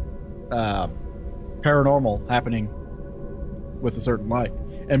or paranormal happening with a certain light.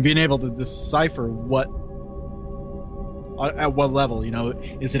 And being able to decipher at what level,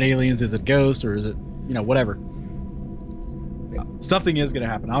 is it aliens, is it ghosts, or is it, whatever. something is going to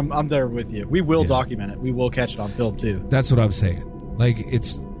happen. I'm there with you. We will document it. We will catch it on film too. That's what I'm saying. Like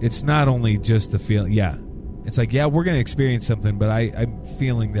it's not only just the feeling. Yeah, it's like we're going to experience something, but I'm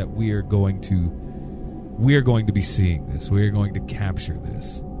feeling that we are going to be seeing this. We are going to capture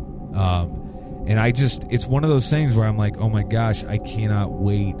this. And it's one of those things where I'm like, oh my gosh, I cannot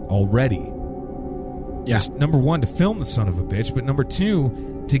wait already. Just number one, to film the son of a bitch, but number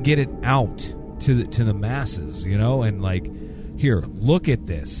two, to get it out to the masses, and like, here, look at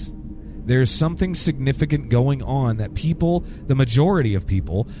this. There's something significant going on that the majority of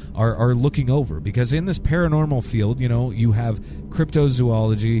people are looking over, because in this paranormal field, you have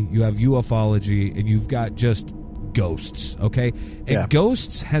cryptozoology, you have ufology, and you've got just ghosts, okay? And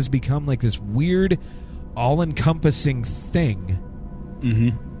ghosts has become like this weird, all-encompassing thing.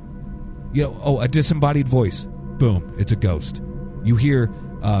 Mm-hmm. A disembodied voice. Boom, it's a ghost. You hear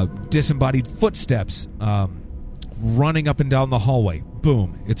disembodied footsteps running up and down the hallway.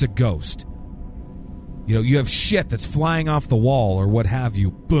 Boom, it's a ghost. You have shit that's flying off the wall or what have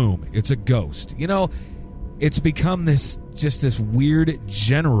you. Boom, it's a ghost. It's become this weird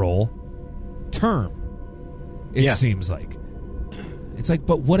general term. It seems like. It's like,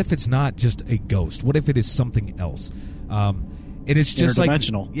 but what if it's not just a ghost? What if it is something else? And it's just like,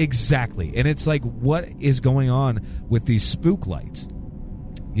 exactly. And it's like, what is going on with these spook lights?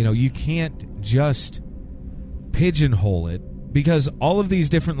 You can't just pigeonhole it, because all of these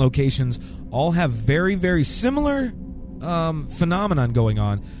different locations all have very, very similar phenomenon going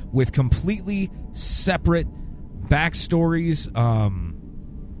on with completely separate backstories.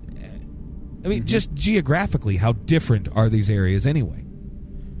 Just geographically, how different are these areas anyway?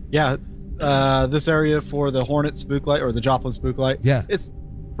 Yeah. This area for the Hornet spook light, or the Joplin spook light, it's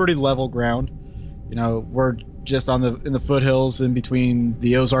pretty level ground. We're just in the foothills in between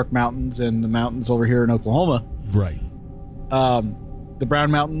the Ozark Mountains and the mountains over here in Oklahoma. Right. The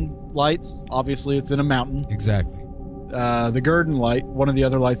Brown Mountain lights, obviously, it's in a mountain. Exactly. The Gurdon light, one of the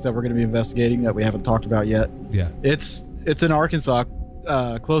other lights that we're going to be investigating that we haven't talked about yet. Yeah. It's in Arkansas,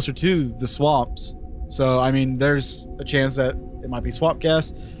 closer to the swamps. So, there's a chance that it might be swamp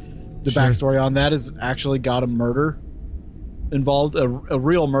gas. The backstory on that is actually got a murder involved, a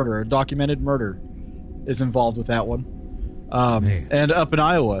real murder, a documented murder is involved with that one. And up in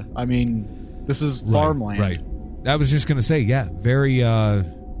Iowa, this is farmland. Right. I was just going to say, very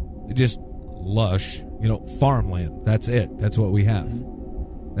just lush, farmland. That's it. That's what we have.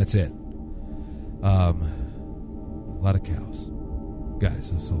 That's it. A lot of cows.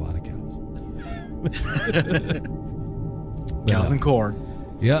 Guys, it's a lot of cows. Cows and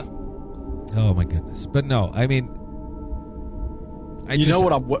corn. Yeah. Oh my goodness. But no, I'm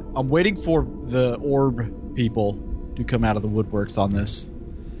waiting for the orb people to come out of the woodworks on this.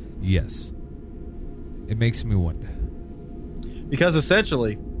 Yes. It makes me wonder. Because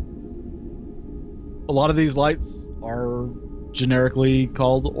essentially, a lot of these lights are generically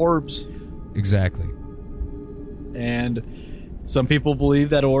called orbs. Exactly. And some people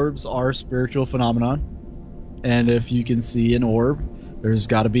believe that orbs are spiritual phenomenon. And if you can see an orb, there's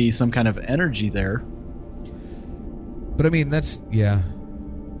got to be some kind of energy there. But that's, yeah.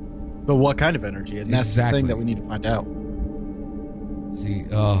 But what kind of energy? And that's the thing that we need to find out. See,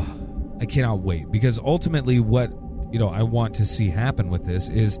 I cannot wait. Because ultimately what, I want to see happen with this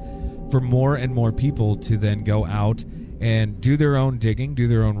is for more and more people to then go out and do their own digging, do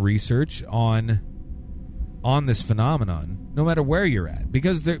their own research on this phenomenon, no matter where you're at.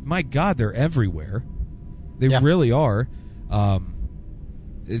 Because, my God, they're everywhere. They really are.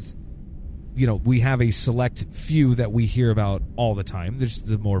 It's, we have a select few that we hear about all the time. There's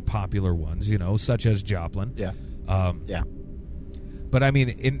the more popular ones, such as Joplin. Yeah. But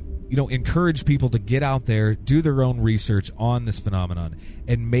encourage people to get out there, do their own research on this phenomenon,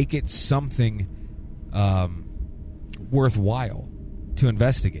 and make it something worthwhile to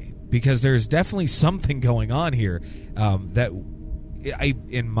investigate. Because there's definitely something going on here that,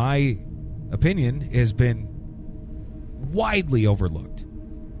 in my opinion, has been widely overlooked.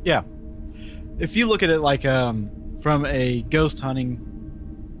 Yeah. If you look at it like from a ghost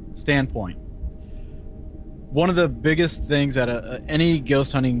hunting standpoint, one of the biggest things that any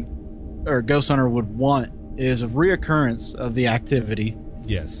ghost hunting or ghost hunter would want is a reoccurrence of the activity.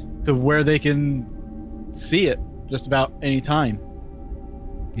 Yes. To where they can see it just about any time.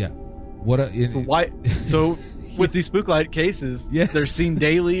 Yeah. So with these spooklight cases, yes, they're seen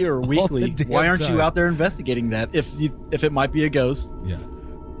daily or weekly. Why aren't you out there investigating that? If it might be a ghost, yeah.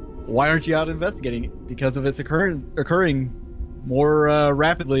 Why aren't you out investigating it? Because of its occurring more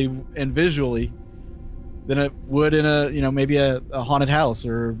rapidly and visually than it would in a maybe a haunted house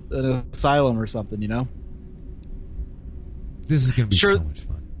or an asylum or something. This is going to be so much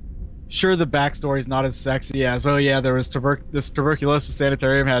fun. Sure, the backstory's not as sexy as, oh yeah, there was this tuberculosis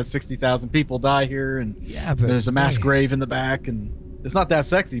sanitarium had 60,000 people die here, and yeah, but there's a mass grave in the back, and it's not that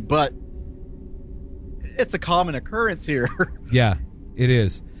sexy, but it's a common occurrence here. Yeah, it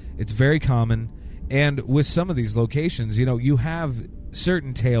is. It's very common, and with some of these locations, you have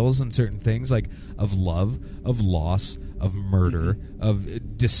certain tales and certain things like of love, of loss, of murder,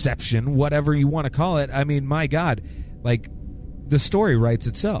 of deception, whatever you want to call it. I mean, my God, like the story writes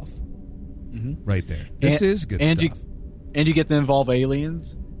itself right there. This is good stuff. And you get to involve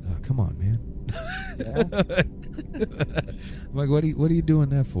aliens. Oh, come on, man. I'm like, what are you doing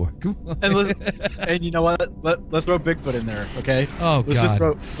that for? Come on. And you know what? Let's throw Bigfoot in there, okay? Oh, let's God.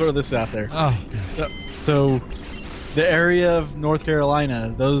 just throw this out there. Oh, God. So the area of North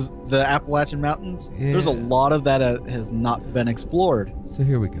Carolina, the Appalachian Mountains, there's a lot of that has not been explored. So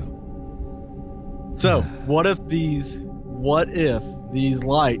here we go. So what if these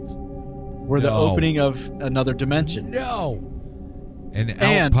lights were the opening of another dimension? No. And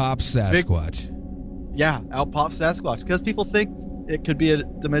out pops Sasquatch. Out pops Sasquatch, because people think it could be a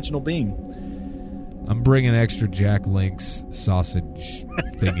dimensional being. I'm bringing extra Jack Link's sausage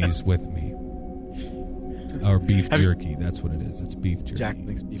thingies with me. Or beef jerky. That's what it is. It's beef jerky. Jack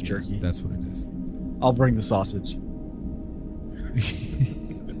Link's beef jerky. That's what it is. I'll bring the sausage.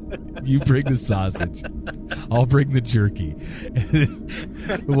 You bring the sausage. I'll bring the jerky.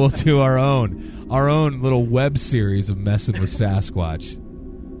 We'll do our own little web series of messing with Sasquatch.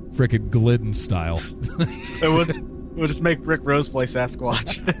 Frickin' Glidden style. We'll just make Rick Rose play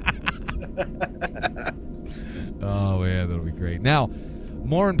Sasquatch. Oh, man, that'll be great. Now,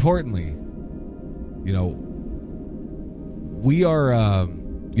 more importantly, we are,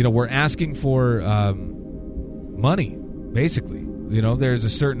 we're asking for money, basically. There's a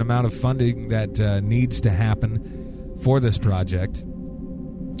certain amount of funding that needs to happen for this project.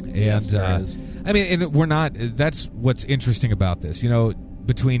 And, yes, there is. I mean, and we're not, that's what's interesting about this.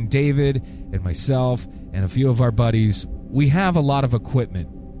 Between David and myself and a few of our buddies, we have a lot of equipment.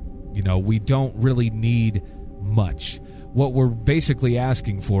 We don't really need much. What we're basically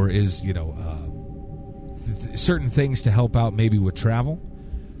asking for is, certain things to help out maybe with travel.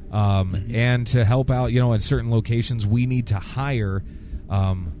 And to help out, in certain locations, we need to hire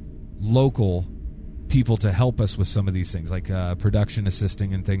local people to help us with some of these things, like production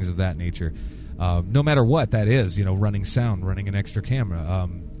assisting and things of that nature. No matter what that is, running sound, running an extra camera,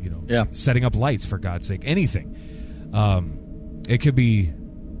 setting up lights, for God's sake, anything. It could be,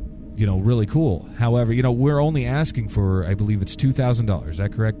 really cool. However, we're only asking for, I believe it's $2,000. Is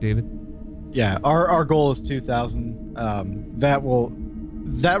that correct, David? Yeah, our goal is $2,000.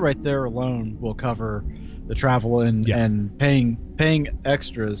 That right there alone will cover the travel and paying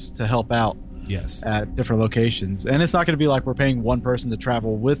extras to help out. Yes. At different locations. And it's not going to be like we're paying one person to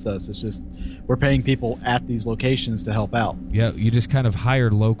travel with us. It's just we're paying people at these locations to help out. Yeah, you just kind of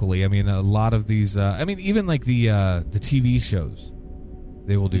hire locally. I mean, a lot of these even like the TV shows,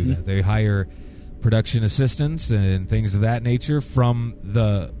 they will do that. They hire production assistants and things of that nature from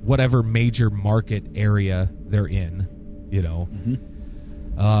the whatever major market area they're in,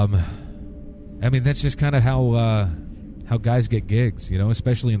 I mean, that's just kind of how guys get gigs,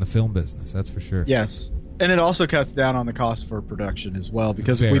 especially in the film business. That's for sure. Yes. And it also cuts down on the cost for production as well,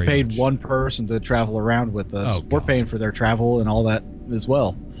 because if we paid one person to travel around with us, we're paying for their travel and all that as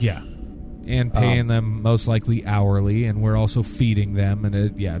well. Yeah. And paying them most likely hourly, and we're also feeding them,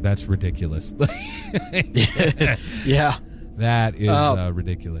 and that's ridiculous. Yeah. That is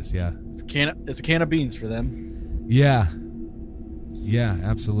ridiculous, yeah. It's a can of beans for them. Yeah. Yeah,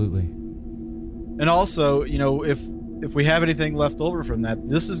 absolutely. And also, if we have anything left over from that,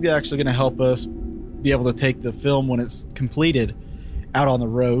 this is actually going to help us be able to take the film when it's completed out on the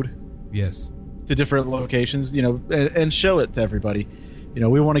road. Yes. To different locations, and show it to everybody.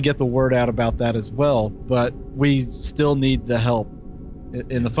 We want to get the word out about that as well, but we still need the help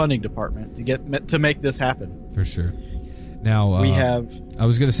in the funding department to make this happen. For sure. Now, I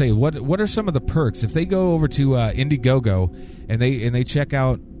was going to say, what are some of the perks if they go over to Indiegogo and they check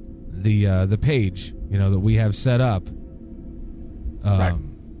out the page that we have set up? Right.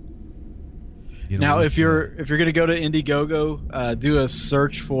 Now, if you're going to go to Indiegogo, do a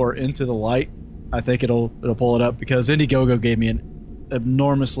search for Into the Light. I think it'll pull it up, because Indiegogo gave me an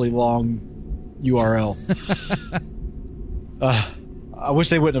enormously long URL. I wish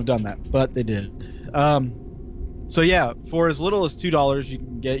they wouldn't have done that, but they did. So yeah, for as little as $2, you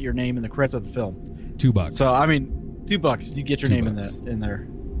can get your name in the credits of the film. $2. So I mean, $2, you get your name in there.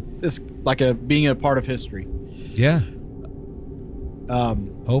 It's like being a part of history. Yeah.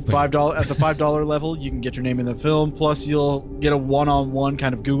 Hoping. $5 at the $5 level, you can get your name in the film. Plus, you'll get a one-on-one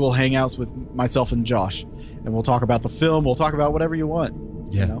kind of Google Hangouts with myself and Josh, and we'll talk about the film. We'll talk about whatever you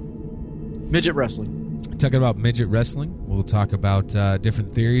want. Yeah. You know? Midget wrestling. Talking about midget wrestling, we'll talk about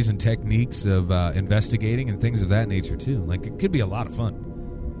different theories and techniques of investigating and things of that nature too. Like, it could be a lot of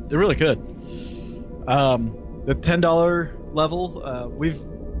fun. It really could. The $10 level, we've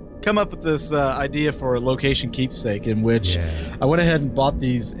come up with this idea for a location keepsake in which I went ahead and bought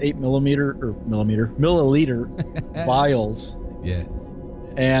these 8 milliliter vials. Yeah.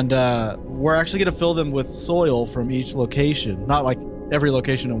 And we're actually going to fill them with soil from each location. Not like every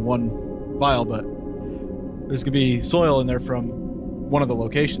location in one vial, but there's going to be soil in there from one of the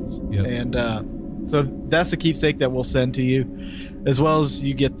locations. Yep. And so that's a keepsake that we'll send to you, as well as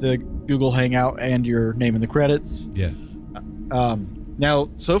you get the Google Hangout and your name in the credits. Yeah. Now,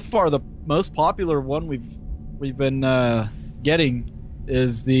 so far, the most popular one we've been getting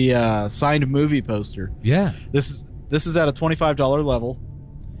is the signed movie poster. Yeah. This is at a $25 level.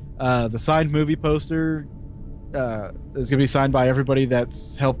 The signed movie poster is going to be signed by everybody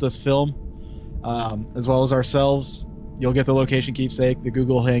that's helped us film, as well as ourselves. You'll get the location keepsake, the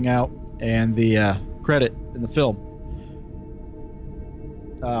Google Hangout, and the credit in the film.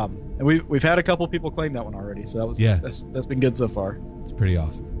 And we've had a couple people claim that one already, so that's been good so far. It's pretty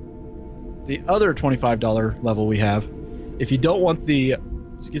awesome. The other $25 level we have, if you don't want the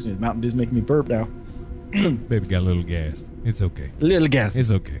Mountain Dew's making me burp now. Baby got a little gas. It's okay. A little gas.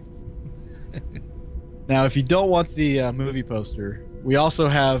 It's okay. Now, if you don't want the movie poster, we also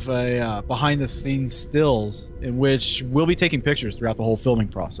have a behind-the-scenes stills in which we'll be taking pictures throughout the whole filming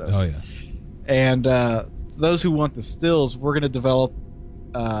process. Oh, yeah. And those who want the stills, we're going to develop,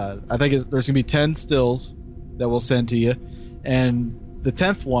 I think there's going to be 10 stills that we'll send to you. And the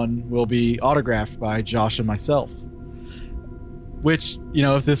 10th one will be autographed by Josh and myself. Which,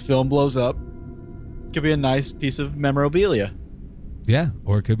 if this film blows up, could be a nice piece of memorabilia. Yeah,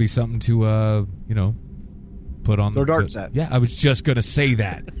 or it could be something to, put on. Throw darts at. Yeah, I was just going to say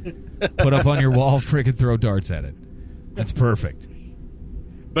that. Put up on your wall, freaking throw darts at it. That's perfect.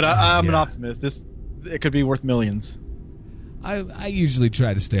 But I'm an optimist. It could be worth millions. I usually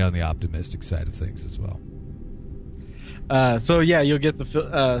try to stay on the optimistic side of things as well. You'll get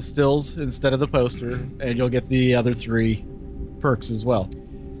the stills instead of the poster, and you'll get the other 3 perks as well.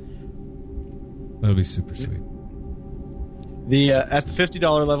 That'll be super sweet. At the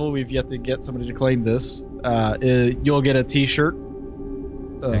 $50 level, we've yet to get somebody to claim this. You'll get a T-shirt,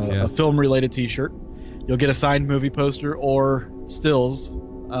 a film-related T-shirt. You'll get a signed movie poster or stills.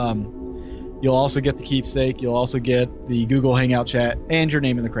 You'll also get the keepsake. You'll also get the Google Hangout chat and your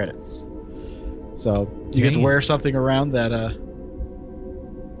name in the credits. So you get to wear something around that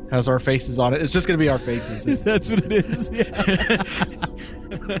has our faces on it. It's just going to be our faces. That's what it is. Yeah.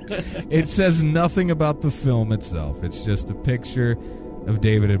 It says nothing about the film itself. It's just a picture of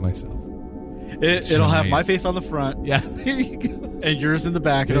David and myself. It'll have my face on the front. Yeah, there you go. And yours in the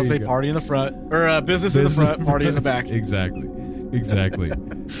back. It'll say party in the front. Or business in the front, party in the back. Exactly.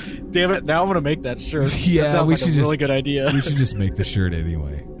 Damn it, now I'm going to make that shirt. Yeah, that sounds we like should a really good idea. We should just make the shirt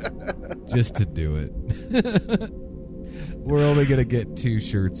anyway. Just to do it. We're only going to get 2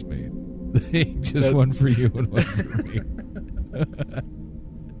 shirts made. Just one for you and one for me.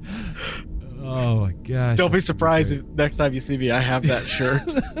 Oh my gosh. Don't be surprised if next time you see me I have that shirt.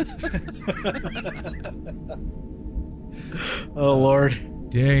 Oh Lord.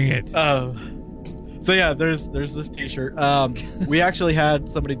 Dang it. So yeah, there's this T-shirt. We actually had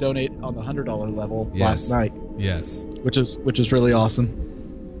somebody donate on the $100 level last night. Yes. Which is really awesome.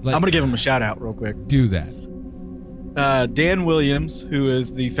 I'm gonna give him a shout out real quick. Do that. Dan Williams, who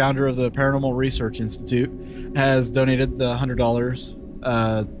is the founder of the Paranormal Research Institute, has donated the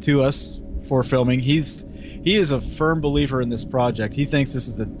 $100 to us for filming. He is a firm believer in this project. He thinks this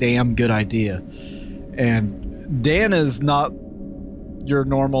is a damn good idea. And Dan is not your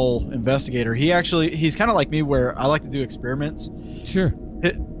normal investigator. He's kind of like me, where I like to do experiments. Sure.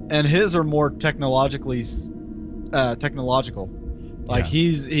 And his are more technological. Like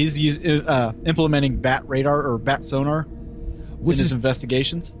he's implementing bat radar or bat sonar in his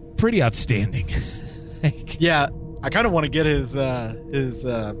investigations. Pretty outstanding. Yeah, I kind of want to get his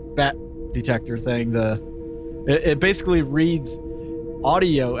bat detector thing. It basically reads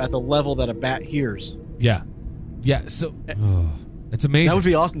audio at the level that a bat hears. Yeah. So it's amazing. That would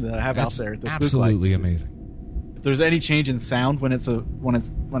be awesome to have out there. At the absolutely amazing. If there's any change in sound when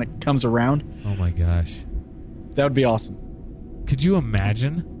it comes around. Oh my gosh, that would be awesome. Could you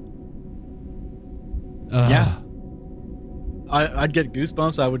imagine? Yeah. I'd get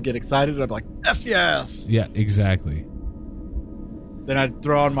goosebumps. I would get excited. I'd be like, F yes! Yeah, exactly. Then I'd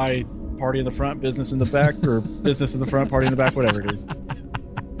throw on my party in the front, business in the back, or business in the front, party in the back, whatever it is.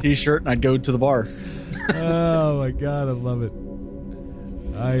 T-shirt, and I'd go to the bar. Oh my god, I love it.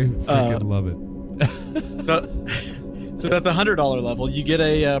 I freaking love it. So at the $100 level, you get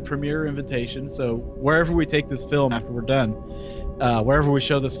a premiere invitation. So wherever we take this film after we're done, wherever we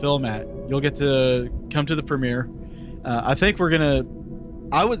show this film at, you'll get to come to the premiere. I think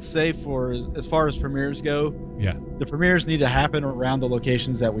I would say for as far as premieres go, Yeah. the premieres need to happen around the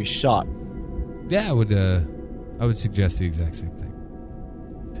locations that we shot, Yeah, I would suggest the exact same thing.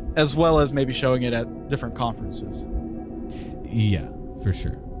 as well as maybe showing it at different conferences. Yeah, for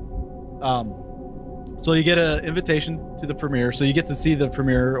sure. So you get an invitation to the premiere, so you get to see the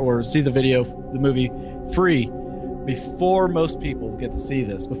premiere or see the video, the movie, free before most people get to see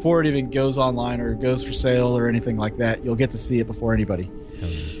this. Before it even goes online or goes for sale or anything like that, you'll get to see it before anybody.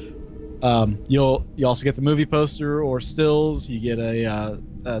 You also get the movie poster or stills. You get a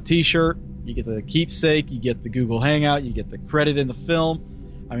T-shirt. You get the keepsake. You get the Google Hangout. You get the credit in the film.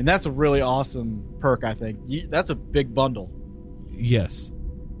 I mean, that's a really awesome perk, I think. That's a big bundle. Yes.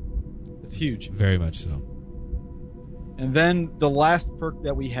 It's huge. Very much so. And then the last perk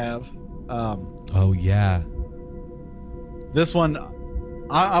that we have. Oh, yeah. This one,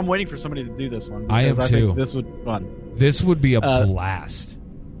 I'm waiting for somebody to do this one. I am because too. I think this would be fun. This would be a blast.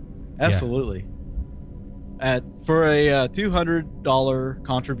 Absolutely. For a $200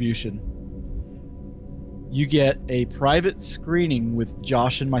 contribution, you get a private screening with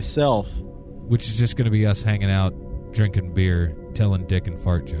Josh and myself. Which is just going to be us hanging out, drinking beer, telling dick and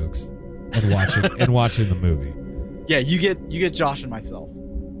fart jokes, and watching the movie. Yeah, you get Josh and myself.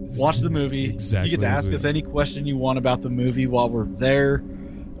 Watch the movie. Exactly. You get to ask us any question you want about the movie while we're there.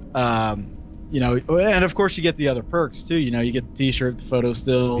 And of course you get the other perks too. You get the T-shirt, the photo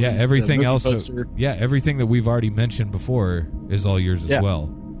stills. Yeah, everything else. Poster. Yeah, everything that we've already mentioned before is all yours as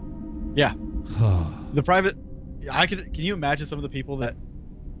well. Yeah. The private. Can you imagine some of the people that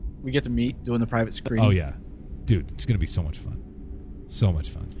we get to meet doing the private screening? Oh yeah, dude, it's gonna be so much fun. So much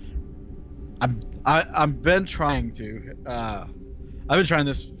fun. I've been trying to. I've been trying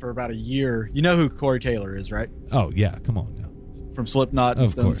this for about a year. You know who Corey Taylor is, right? Oh yeah, come on now. From Slipknot and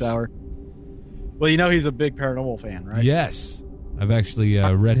Of Stone course. Sour. Well, he's a big paranormal fan, right? Yes, I've actually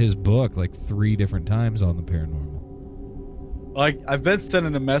read his book like 3 different times on the paranormal. Like, I've been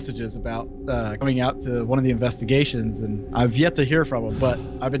sending him messages about coming out to one of the investigations, and I've yet to hear from him. But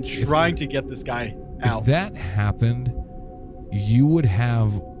I've been trying to get this guy out. If that happened, you would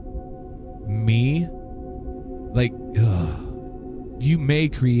have me. Like, you may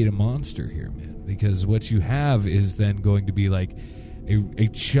create a monster here, man, because what you have is then going to be like a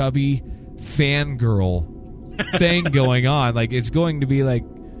chubby fangirl thing going on. Like, it's going to be like,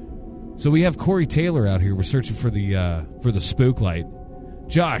 so we have Corey Taylor out here. We're searching for the spook light.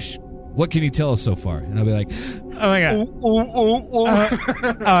 Josh, what can you tell us so far? And I'll be like, oh my god, oh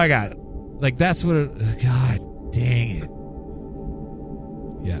my god, like that's what. God dang it.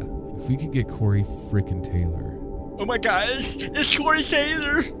 Yeah, if we could get Corey freaking Taylor. Oh my gosh, it's Corey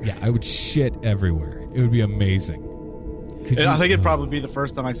Taylor. Yeah, I would shit everywhere. It would be amazing. I think it'd probably be the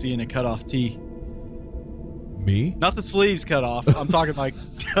first time I see in a cut-off tee. Me? Not the sleeves cut off. I'm talking like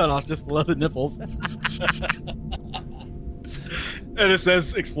cut off just below the nipples. And it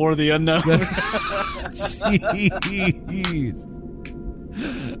says "Explore the Unknown." Jeez.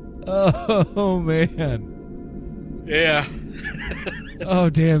 Oh man. Yeah. Oh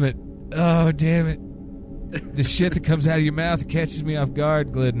damn it. Oh damn it. The shit that comes out of your mouth catches me off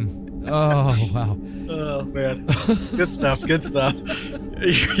guard, Glidden. Oh wow. Oh man. Good stuff. Good stuff.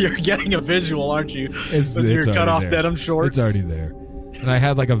 You're getting a visual, aren't you? It's your cut off there. denim shorts. It's already there. And I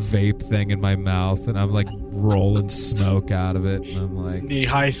had like a vape thing in my mouth, and I'm like rolling smoke out of it, and I'm like,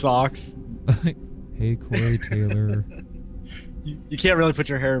 knee-high socks. hey, Corey Taylor. You can't really put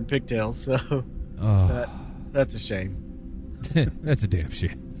your hair in pigtails, so that's a shame. That's a damn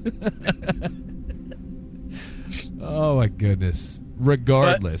shame. Oh my goodness.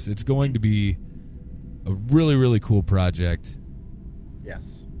 Regardless, it's going to be a really, really cool project.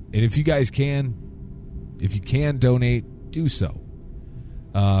 Yes. And if you guys can donate, do so.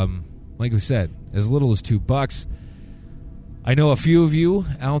 Like we said, as little as $2. I know a few of you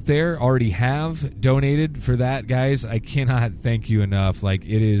out there already have donated for that, guys. I cannot thank you enough. Like,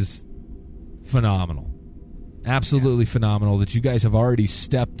 it is phenomenal. Absolutely phenomenal that you guys have already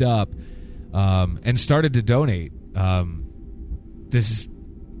stepped up and started to donate. It's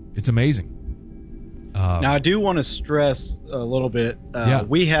amazing. Now, I do want to stress a little bit.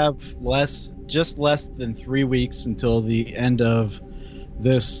 We have just less than 3 weeks until the end of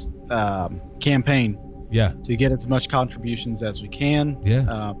this campaign. Yeah. to get as much contributions as we can.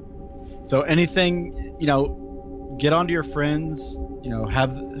 Yeah. So anything, get onto your friends,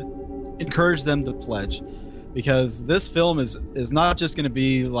 encourage them to pledge, because this film is not just going to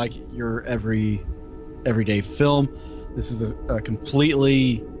be like your everyday film. This is a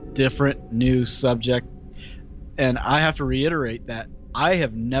completely different new subject, and I have to reiterate that I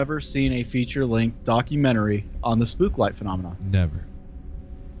have never seen a feature-length documentary on the spooklight phenomenon. Never.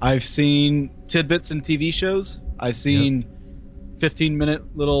 I've seen tidbits in TV shows. I've seen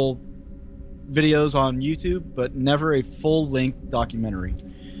 15-minute little videos on YouTube, but never a full-length documentary.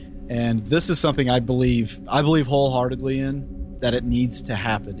 And this is something I believe wholeheartedly in, that it needs to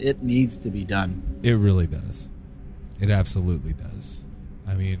happen. It needs to be done. It really does. It absolutely does.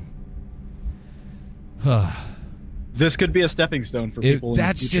 I mean, this could be a stepping stone for people.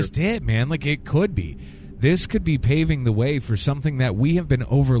 That's just it, man. Like, it could be. This could be paving the way for something that we have been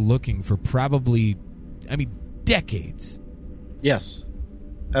overlooking for probably, decades. Yes,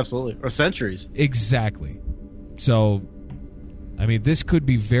 absolutely. Or centuries. Exactly. So, this could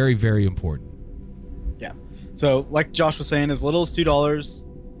be very, very important. Yeah. So, like Josh was saying, as little as $2,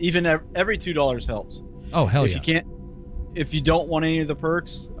 even every $2 helps. Oh, hell if yeah. If you don't want any of the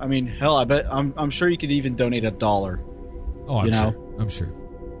perks, I bet I'm sure you could even donate $1. Oh, I'm sure.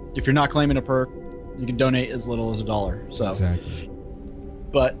 If you're not claiming a perk, you can donate as little as $1. So exactly.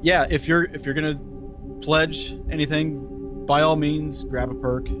 But yeah, if you're gonna pledge anything, by all means, grab a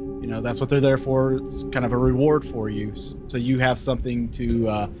perk. That's what they're there for. It's kind of a reward for you, so you have something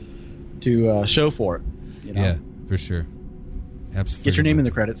to show for it. Yeah, for sure. Absolutely. Get your name in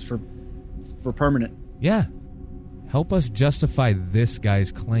the credits for permanent. Yeah. Help us justify this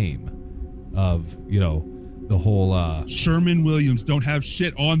guy's claim of, the whole Sherman Williams don't have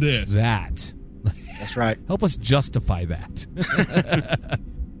shit on this. That. That's right. Help us justify that.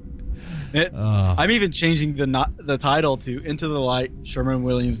 I'm even changing the title to Into the Light. Sherman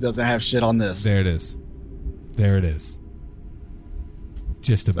Williams doesn't have shit on this. There it is.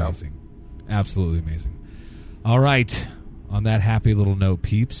 Just amazing. Absolutely amazing. All right. On that happy little note,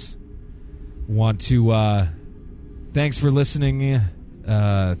 peeps, want to thanks for listening.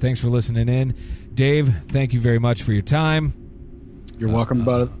 Thanks for listening in. Dave, thank you very much for your time. You're welcome,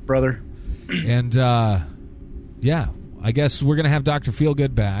 brother. And yeah, I guess we're gonna have Dr.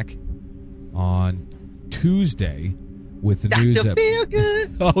 Feelgood back on Tuesday with the Dr. news.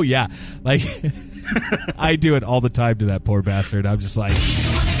 Feelgood. Oh yeah, like I do it all the time to that poor bastard. I'm just like,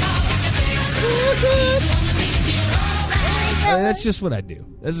 that's just what I do.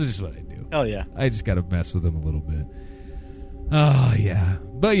 That's just what I do. Hell yeah. I just got to mess with him a little bit. Oh yeah,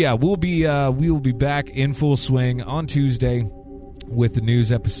 but yeah, we will be back in full swing on Tuesday with the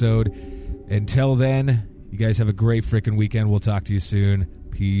news episode. Until then, you guys have a great freaking weekend. We'll talk to you soon.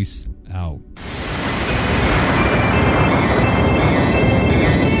 Peace out.